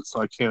faucets,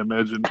 so I can't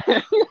imagine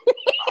hot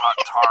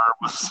tar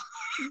was.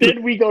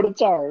 Then we go to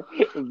tar.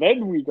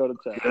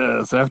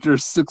 Yes, after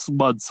 6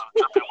 months of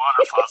dripping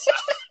water faucet,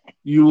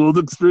 you will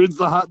experience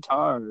the hot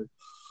tar.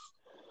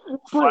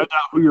 Find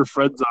out who your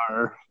friends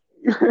are.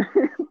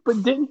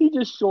 But didn't he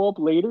just show up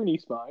later and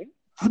he's fine?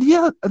 And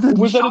yeah. And then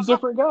was that a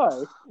different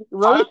guy?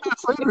 Right? 5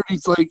 minutes later,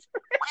 he's like,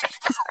 he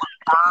doesn't look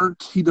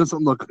burnt. He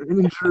doesn't look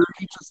injured.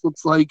 He just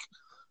looks like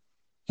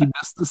he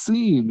missed the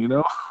scene, you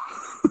know?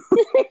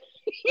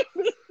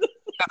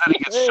 And then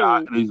he gets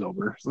shot and he's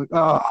over. It's like,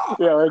 oh.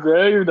 Yeah, right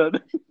there, you're done.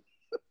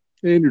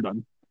 And you're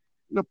done.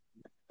 Yep.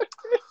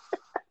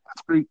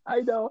 That's great.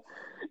 I know.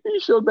 He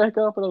showed back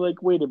up and I'm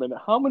like, wait a minute.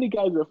 How many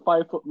guys with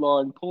 5 foot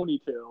long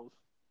ponytails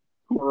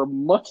who are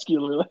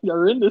muscular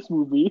are in this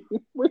movie?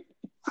 Wait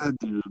a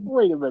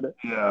minute.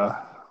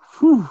 Yeah.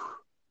 Whew.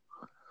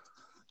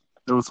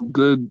 There was some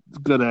good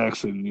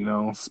action, you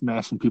know,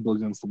 smashing people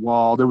against the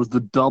wall. There was the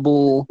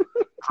double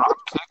drop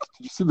kick.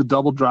 Did you see the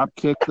double drop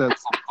kick?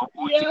 That's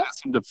that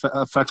seemed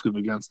effective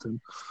against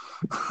him.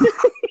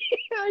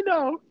 I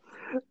know.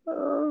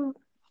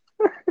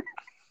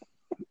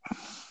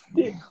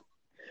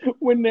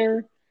 When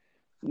they're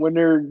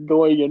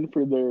going in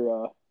for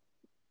their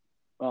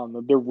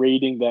they're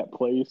raiding that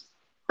place,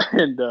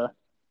 and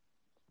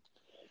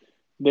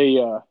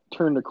they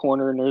turn the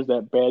corner and there's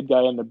that bad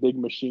guy on the big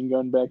machine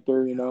gun back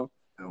there, you know.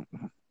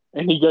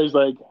 And he goes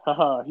like,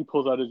 haha, he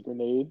pulls out his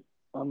grenade.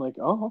 I'm like,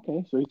 oh,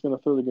 okay, so he's going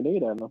to throw the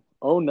grenade at him.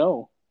 Oh,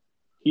 no.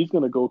 He's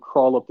going to go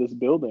crawl up this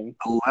building.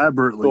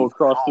 Elaborately. Go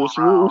across this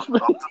roof. Up the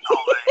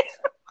building.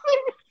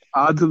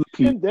 Onto the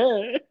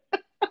people.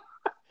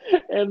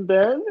 And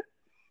then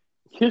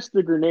kiss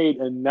the grenade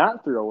and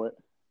not throw it.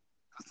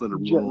 Just let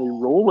it gently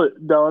roll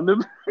it down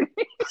the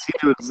He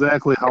knew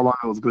exactly how long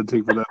it was going to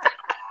take for that.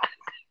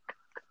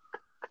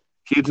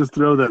 Can't just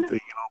throw that thing,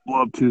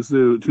 blow up too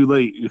soon, too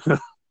late.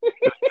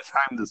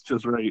 Time this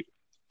just right.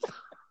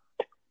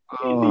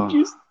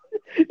 Did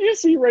you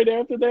see right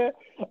after that?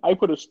 I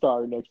put a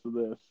star next to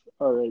this.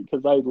 All right,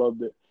 because I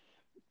loved it.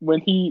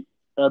 When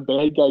a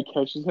bad guy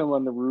catches him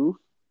on the roof,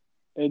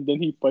 and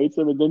then he fights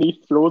him, and then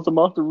he throws him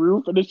off the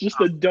roof, and it's just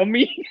a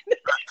dummy.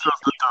 Throws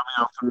the dummy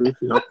off the roof.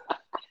 Yep.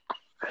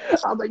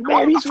 I'm like,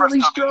 man, he's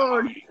really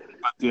strong.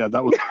 But yeah,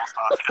 that was the most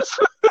obvious.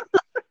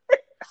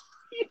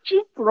 He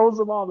just throws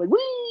him off like,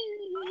 whee!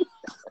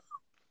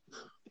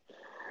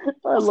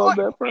 I love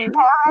that part.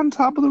 Rebar on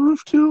top of the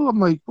roof too.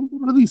 I'm like,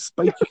 what are these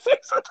spiky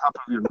things on top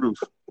of your roof?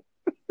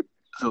 Is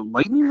it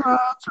lightning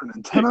rods or an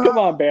antenna? Come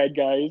on, bad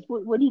guys.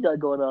 What do you got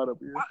going on up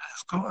here?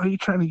 Are you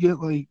trying to get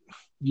like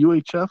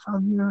UHF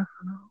on here?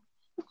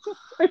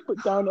 I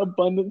put down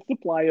abundant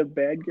supply of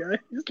bad guys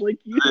like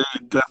you.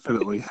 They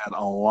definitely had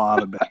a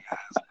lot of bad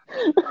guys.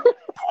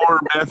 Poor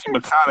Matthew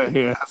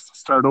McConaughey has to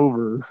start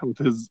over with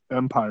his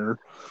empire.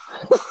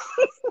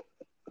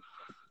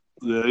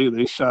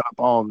 They shot up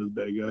all of his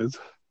bad guys.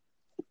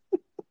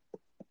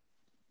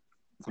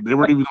 So they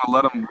weren't even going to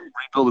let him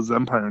rebuild his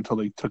empire until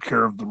they took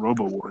care of the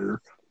Robo Warrior.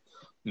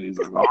 And he's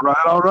like,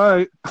 all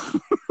right.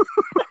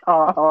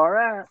 All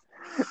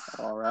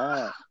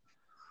right.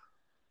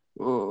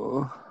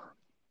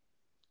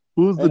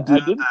 Who's the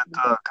dude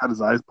that got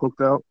his eyes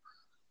poked out?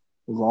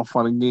 It was all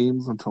fun and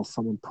games until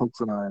someone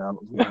pokes an eye out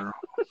of his arrow.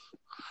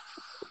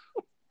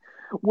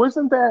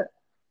 Wasn't that?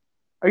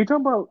 Are you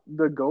talking about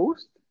the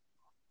ghost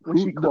when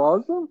she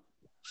claws him?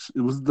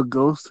 It was the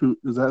ghost who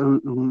is that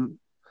who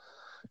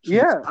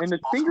yeah, and the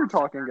finger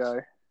talking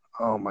guy.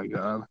 Oh my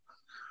god!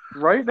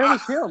 Right, that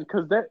was him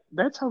because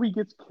that's how he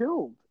gets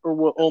killed, or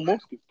well,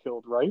 almost gets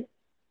killed, right?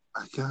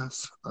 I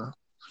guess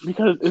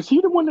because is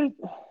he the one that?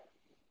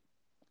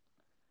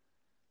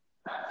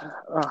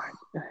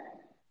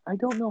 I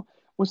don't know.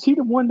 Was he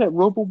the one that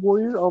Robo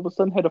Warrior all of a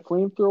sudden had a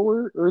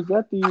flamethrower, or is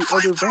that the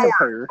other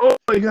vampire? Oh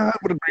my god!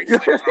 What a great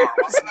flamethrower,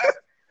 wasn't it?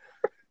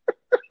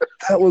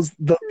 That was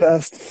the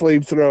best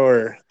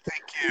flamethrower.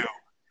 Thank you.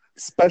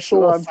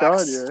 Special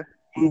effects,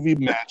 movie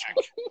magic.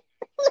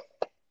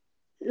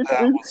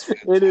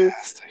 It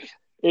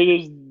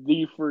is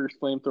the first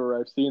flamethrower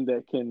I've seen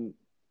that can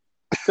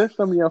set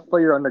somebody on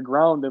fire on the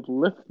ground and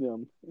lift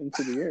them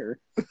into the air.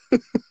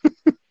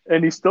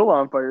 And he's still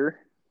on fire.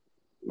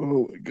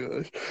 Oh my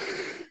gosh.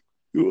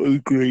 It was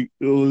great.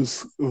 It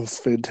was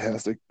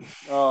fantastic.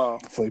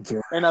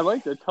 Flamethrower. And I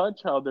like to touch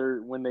how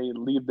when they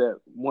leave that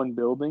one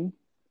building,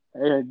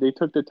 and they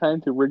took the time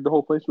to rig the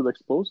whole place with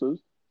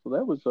explosives. So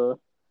that was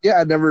yeah,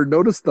 I never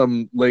noticed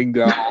them laying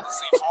down all the C4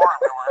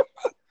 everywhere.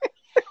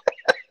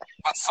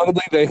 But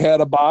suddenly they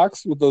had a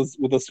box with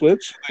a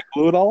switch. They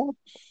blew it all up.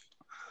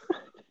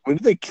 When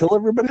did they kill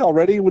everybody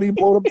already? What are you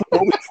blowing up the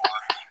building for?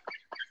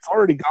 It's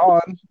already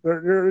gone.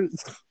 Man.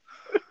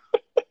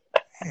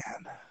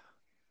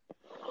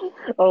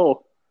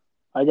 Oh,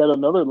 I got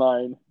another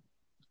line.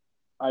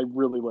 I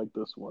really like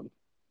this one.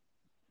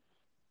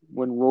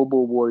 When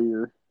Robo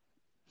Warrior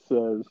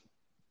says,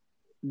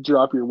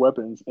 drop your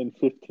weapons in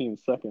 15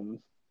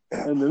 seconds,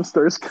 and then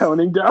starts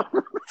counting down.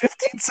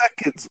 15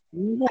 seconds?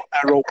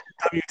 I wrote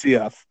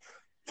WTF.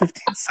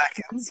 15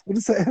 seconds? What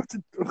does that have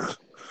to do?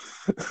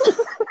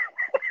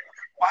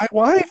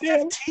 Why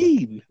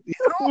 15? You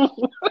know?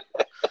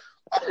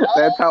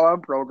 That's how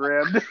I'm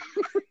programmed.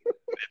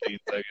 15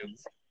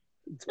 seconds.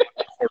 It's a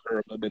quarter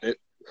of a minute.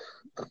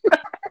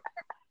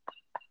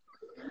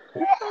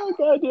 Oh,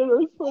 God damn, it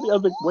was funny. I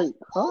was like, wait,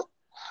 huh?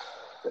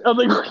 I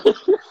was like,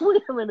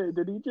 wait a minute.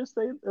 Did he just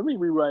say? Let me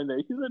rewind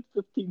that. He said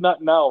 15,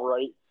 not now,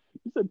 right?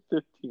 He said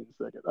 15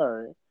 seconds. All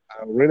right.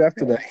 Right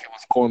after that, he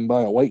was going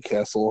by a White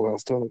Castle, and I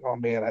was telling him, oh,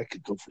 man, I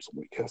could go for some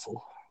White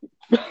Castle.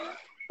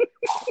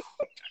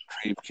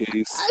 Crave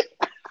case. I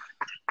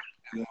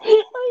know.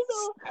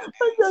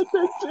 I got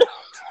that too.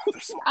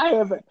 I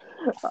haven't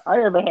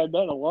had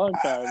that in a long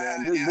time,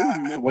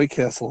 man. White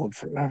Castle in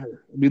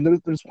forever. I mean,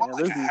 there's one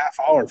like a half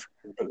hour from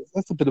here, but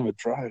that's a bit of a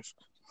drive.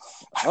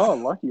 Oh,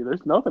 lucky.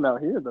 There's nothing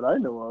out here that I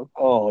know of.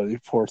 Oh, you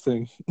poor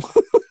thing.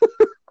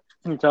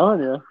 I'm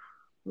telling you.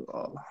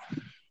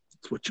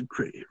 It's what you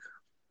crave.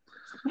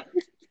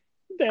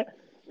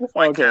 White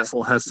White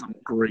Castle has some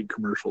great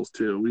commercials,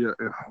 too.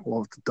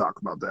 We'll have to talk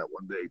about that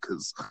one day,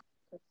 because...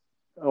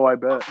 Oh, I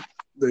bet.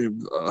 They've...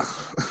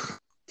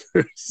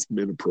 there's some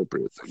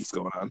inappropriate things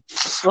going on.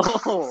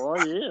 Oh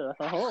yeah.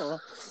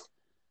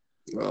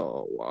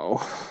 Oh,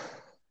 wow.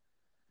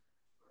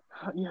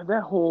 Yeah,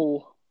 that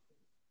whole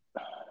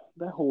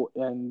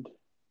end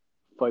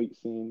fight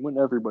scene when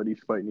everybody's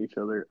fighting each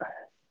other.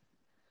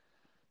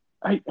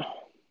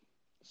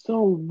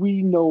 So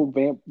we know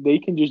they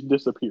can just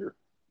disappear.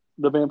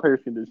 The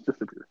vampires can just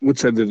disappear.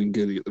 Which I didn't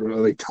get either.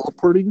 Are they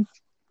teleporting?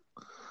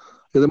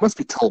 Yeah, they must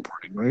be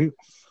teleporting, right?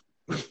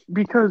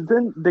 Because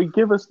then they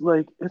give us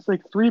it's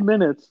 3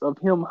 minutes of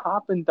him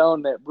hopping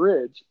down that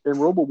bridge, and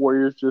Robo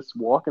Warrior's just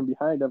walking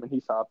behind him, and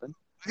he's hopping.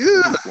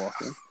 Yeah. And he's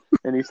walking,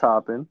 and he's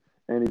hopping,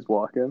 and he's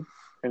walking,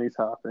 and he's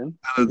hopping.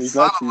 And it's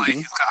not like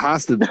he's got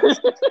hostages.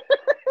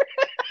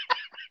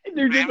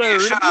 Maybe you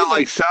should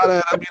have shot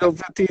at him,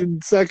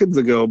 15 seconds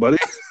ago, buddy.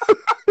 I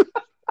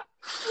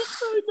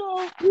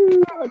know.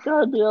 Oh,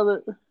 God damn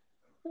it.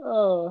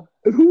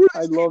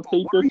 I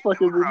hate this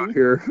fucking movie.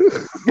 Here.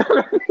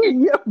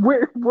 Yeah,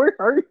 where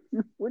are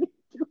you? What are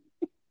you doing?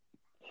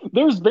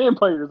 There's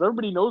vampires.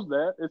 Everybody knows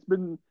that. It's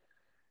been,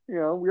 we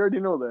already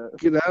know that.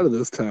 Get out of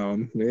this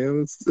town,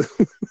 man. It's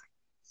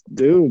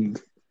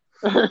doomed.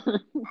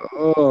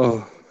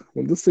 Oh,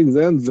 when this thing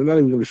ends, they're not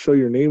even going to show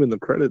your name in the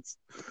credits.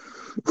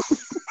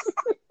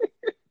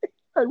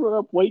 I wrote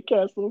up White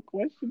Castle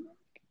question.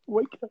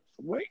 White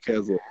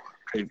Castle.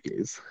 Crave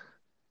case.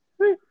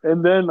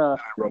 And then to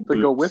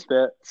go with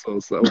that, so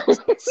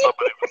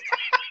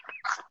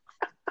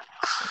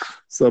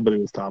somebody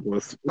was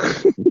topless.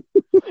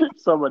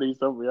 somebody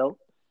else.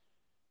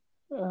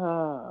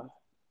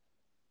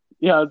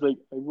 Yeah, I was like,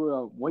 I wrote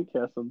out White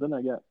Castle, and then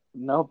I got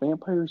now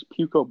vampires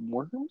puke up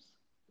worms.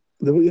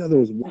 Yeah, there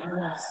was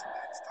worms.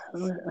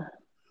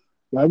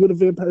 Why would a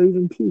vampire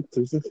even puke?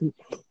 There's nothing.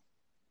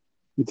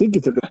 You think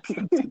if they're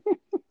gonna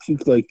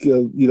puke like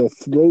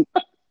throat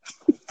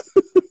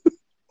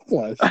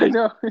flesh. I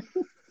know.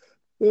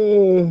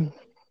 Uh,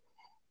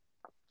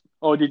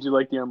 Oh, did you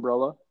like the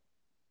umbrella?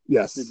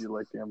 yes. Did you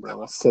like the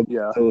umbrella?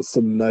 There was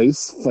some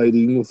nice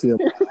fighting with the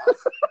umbrella.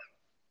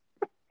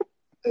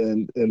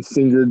 and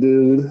Finger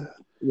Dude,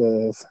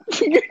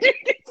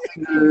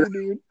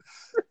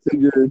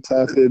 Finger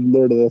talking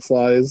Lord of the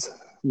Flies,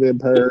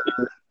 Vampire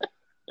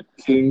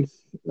King.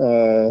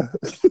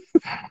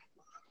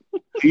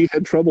 He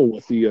had trouble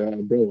with the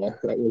umbrella.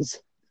 That was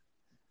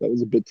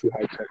a bit too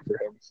high tech for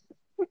him.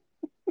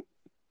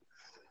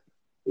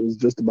 It was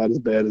just about as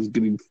bad as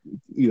getting,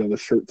 the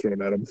shirt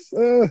thrown at him.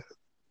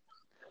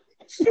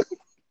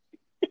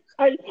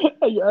 I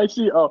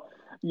see. Oh,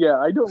 yeah.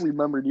 I don't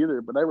remember it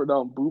either, but I wrote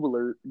down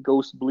Boobler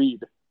Ghost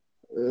Bleed.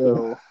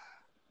 So,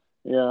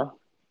 yeah.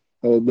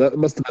 Oh, that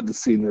must have been the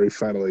scene where he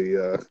finally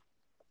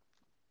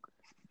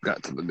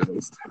got to the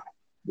ghost.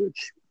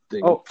 Which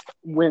thing? Oh,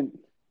 when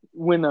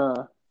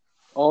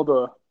all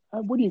the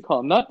what do you call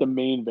them? Not the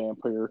main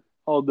vampire.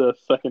 All the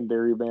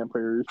secondary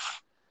vampires.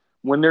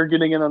 When they're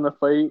getting in on the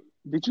fight,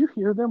 did you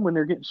hear them when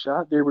they're getting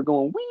shot? They were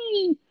going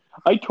wee.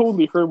 I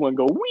totally heard one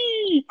go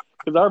wee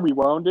because I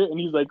rewound it, and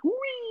he's like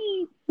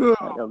wee.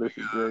 Oh, this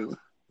is great.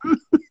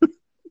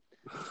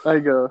 I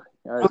go.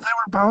 Well, they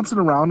were bouncing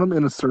around him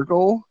in a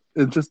circle.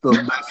 It's just a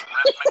nice pattern.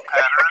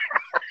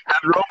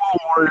 And Robo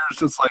Warrior's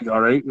just like,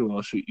 all right, well,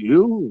 I'll shoot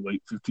you. We'll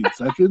wait 15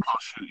 seconds.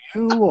 I'll shoot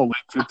you. I'll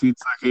wait 15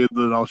 seconds,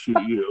 then I'll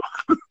shoot you.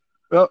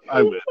 Well,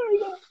 I win.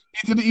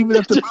 He didn't even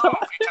have to move.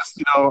 He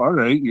just, all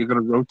right, you're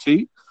going to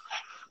rotate.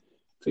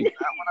 Take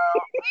that one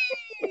out.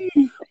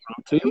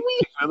 Rotate. Take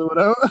another one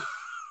out.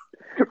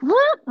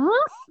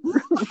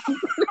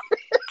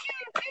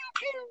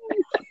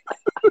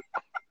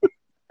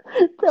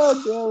 God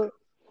damn it.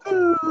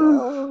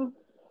 Oh,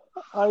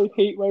 I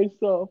hate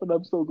myself, and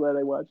I'm so glad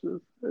I watched this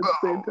at the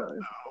same time.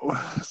 No,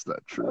 that's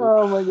not true.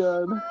 Oh, my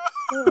God.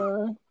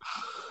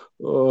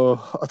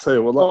 I'll tell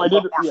you, a lot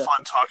more yeah.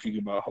 fun talking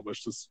about how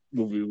much this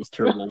movie was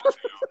terrible with you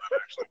than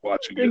actually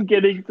watching it. And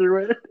getting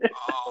through it.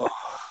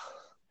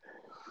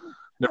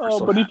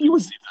 But if you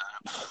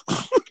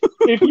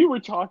if you were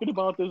talking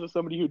about this with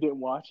somebody who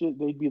didn't watch it,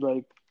 they'd be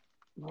like,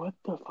 "What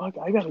the fuck?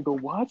 I gotta go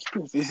watch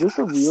this. Is this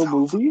a real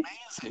movie?"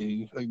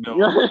 Amazing. Like, no,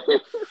 no,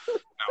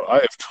 I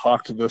have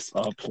talked this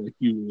up like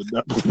you would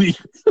not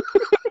believe.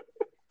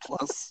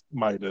 Plus,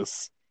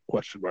 minus,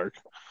 question mark.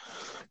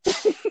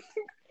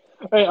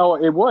 Hey,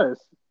 it was.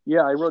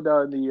 Yeah, I wrote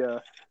down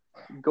the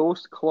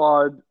ghost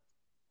clawed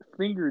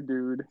finger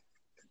dude,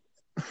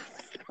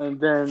 and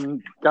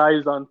then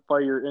guys on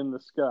fire in the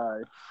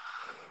sky.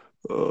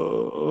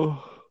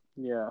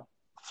 Yeah.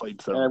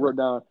 Fights and I wrote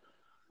down,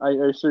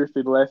 I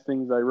seriously, the last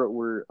things I wrote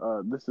were,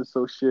 this is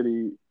so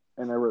shitty,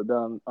 and I wrote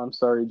down, I'm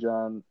sorry,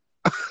 John,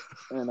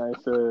 and I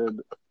said,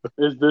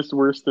 is this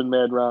worse than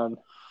Mad Ron?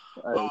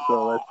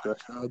 So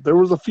that's there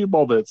was a few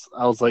moments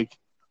I was like,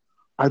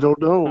 I don't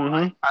know.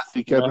 Mm-hmm. I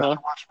think I'd rather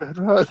watch Mad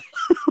Ron.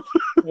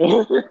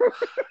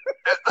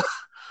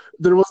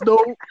 There was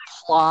no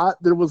plot.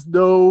 There was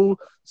no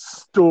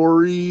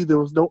story. There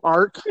was no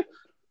arc.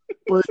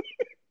 But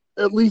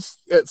at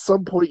least at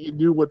some point you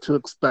knew what to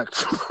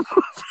expect.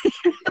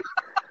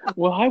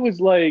 Well, I was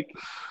like,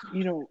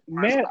 Mad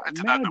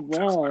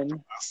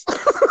Ron.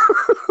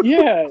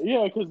 yeah,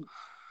 because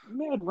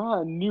Mad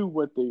Ron knew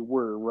what they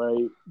were,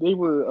 right? They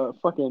were a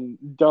fucking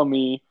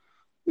dummy.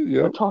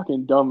 Yep. A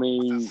talking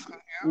dummy,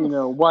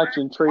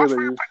 watching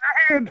trailers.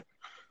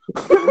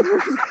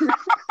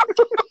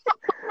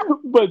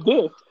 But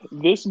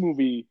this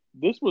movie,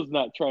 this was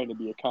not trying to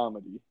be a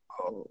comedy.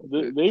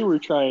 They were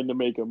trying to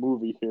make a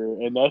movie here,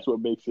 and that's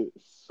what makes it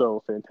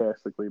so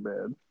fantastically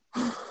bad.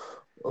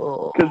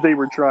 Because they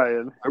were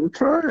trying. They were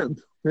trying,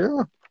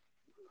 yeah.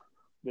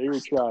 They were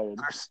trying.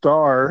 Our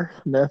star,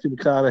 Matthew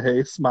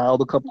McConaughey,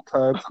 smiled a couple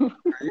times.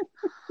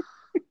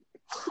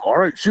 All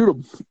right, shoot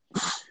him.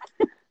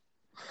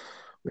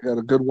 We got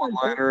a good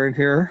one-liner in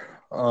here.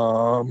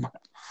 Drop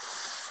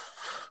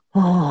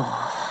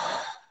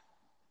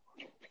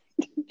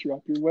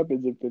your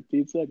weapons in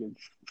 15 seconds.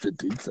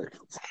 15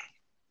 seconds.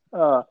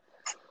 Yeah,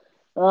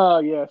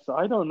 so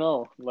I don't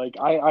know. Like,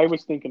 I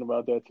was thinking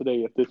about that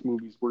today, if this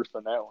movie's worse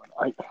than that one.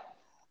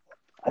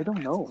 I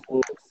don't know.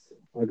 Close.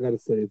 I gotta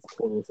say it's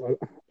close.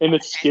 And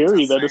it's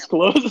scary that it's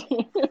close.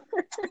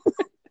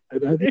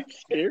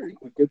 It's scary.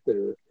 I get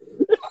there.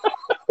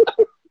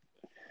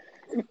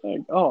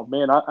 Like, oh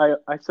man, I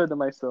said to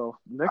myself,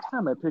 next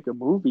time I pick a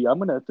movie, I'm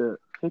gonna have to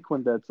pick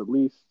one that's at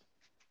least,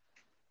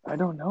 I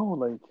don't know,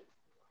 like,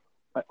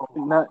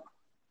 not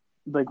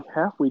like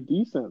halfway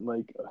decent.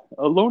 Like,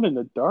 Alone in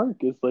the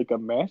Dark is like a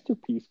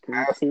masterpiece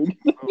compared.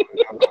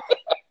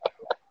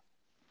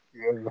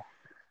 Yeah.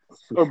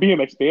 Or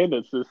BMX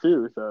Bandits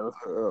too. So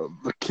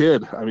The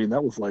Kid, I mean,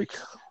 that's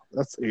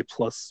A+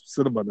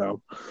 cinema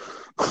now.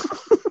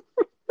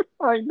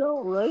 I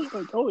know, right?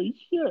 Like, holy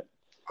shit.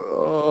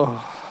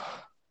 Oh,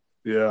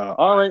 yeah.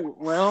 All right,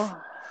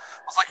 well,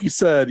 It's like you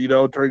said,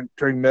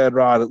 during Mad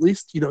Rod, at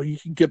least you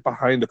can get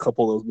behind a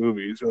couple of those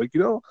movies. You're like,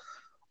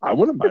 I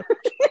wouldn't mind.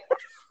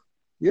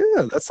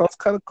 Yeah, that sounds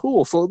kind of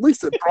cool. So at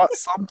least it brought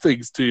some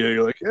things to you.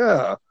 You're like,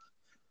 yeah,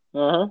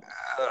 uh-huh.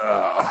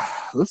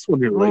 this one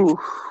you're like, Ooh.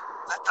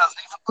 that doesn't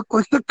even look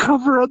like the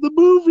cover of the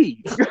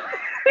movie.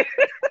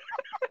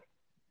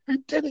 They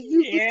didn't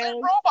use the same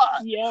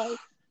robot. Yes.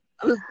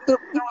 There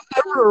was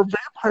never a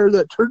vampire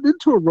that turned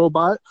into a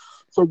robot.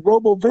 So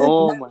Robo Vampire.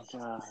 Oh my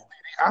god.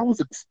 I was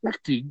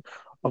expecting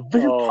a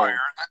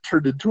vampire that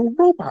turned into a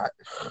robot.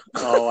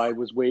 Oh, I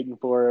was waiting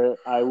for it.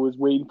 I was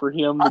waiting for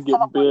him to get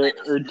bit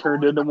or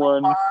turned into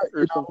one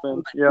or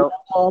something. Yep.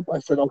 I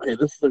said, okay,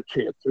 this is their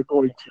chance. They're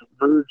going to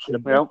merge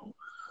him. Yep.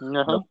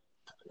 Uh-huh.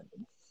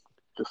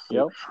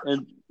 Yep.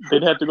 And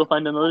they'd have to go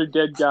find another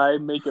dead guy,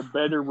 make a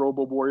better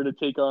Robo Warrior to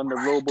take on the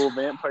Robo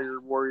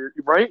Vampire Warrior.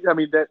 Right? I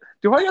mean,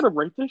 do I gotta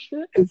write this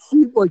shit? It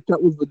seemed like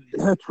that was the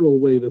natural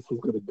way this was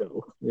going to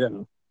go.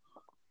 Yeah.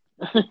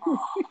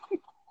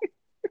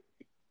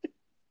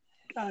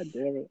 God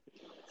damn it.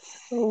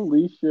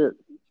 Holy shit.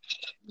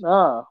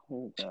 Oh,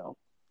 wow.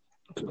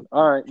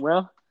 All right,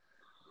 well,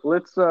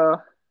 let's see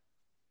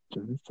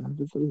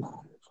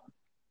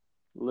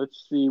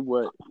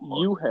what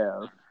you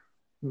have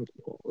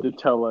to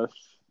tell us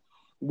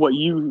what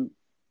you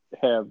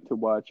have to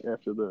watch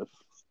after this.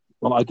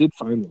 Well, I did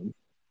find one.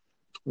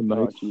 A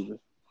nice Jesus.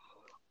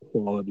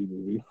 Quality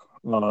movie.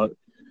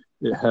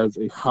 It has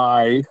a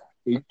high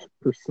 8%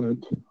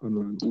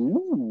 on the.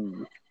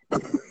 Ooh.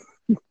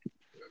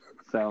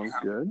 Sounds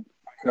good.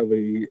 I have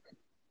a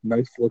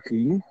nice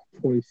looking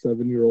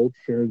 27-year-old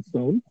Sharon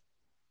Stone.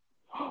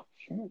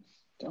 Sharon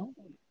Stone.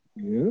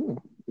 Yeah.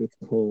 It's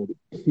called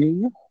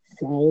King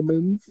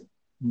Solomon's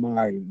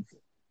Mines.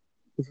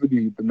 This would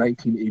be the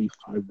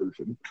 1985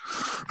 version.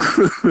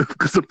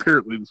 Because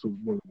apparently this was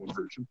more than one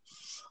version.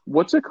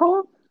 What's it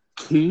called?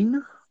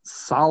 King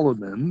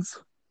Solomon's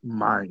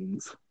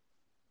Mines.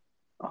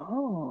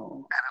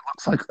 Oh. And it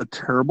looks like a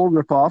terrible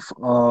ripoff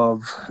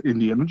of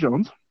Indiana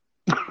Jones.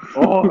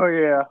 Oh,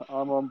 yeah.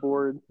 I'm on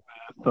board.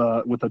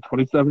 With a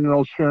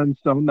 27-year-old Sharon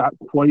Stone not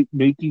quite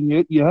making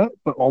it yet,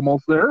 but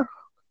almost there.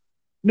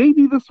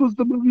 Maybe this was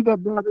the movie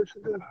that brought her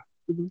to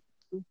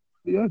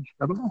the edge.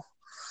 I don't know.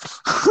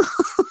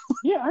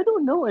 Yeah, I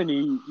don't know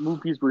any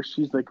movies where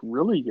she's like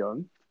really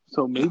young.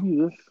 So maybe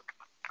this.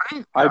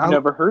 I've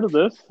never heard of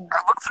this.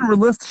 I looked through her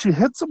list. She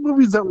had some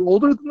movies that were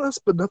older than this,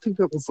 but nothing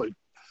that was like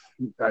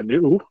I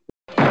knew.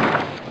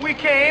 We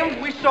came,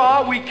 we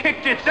saw, we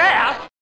kicked its ass.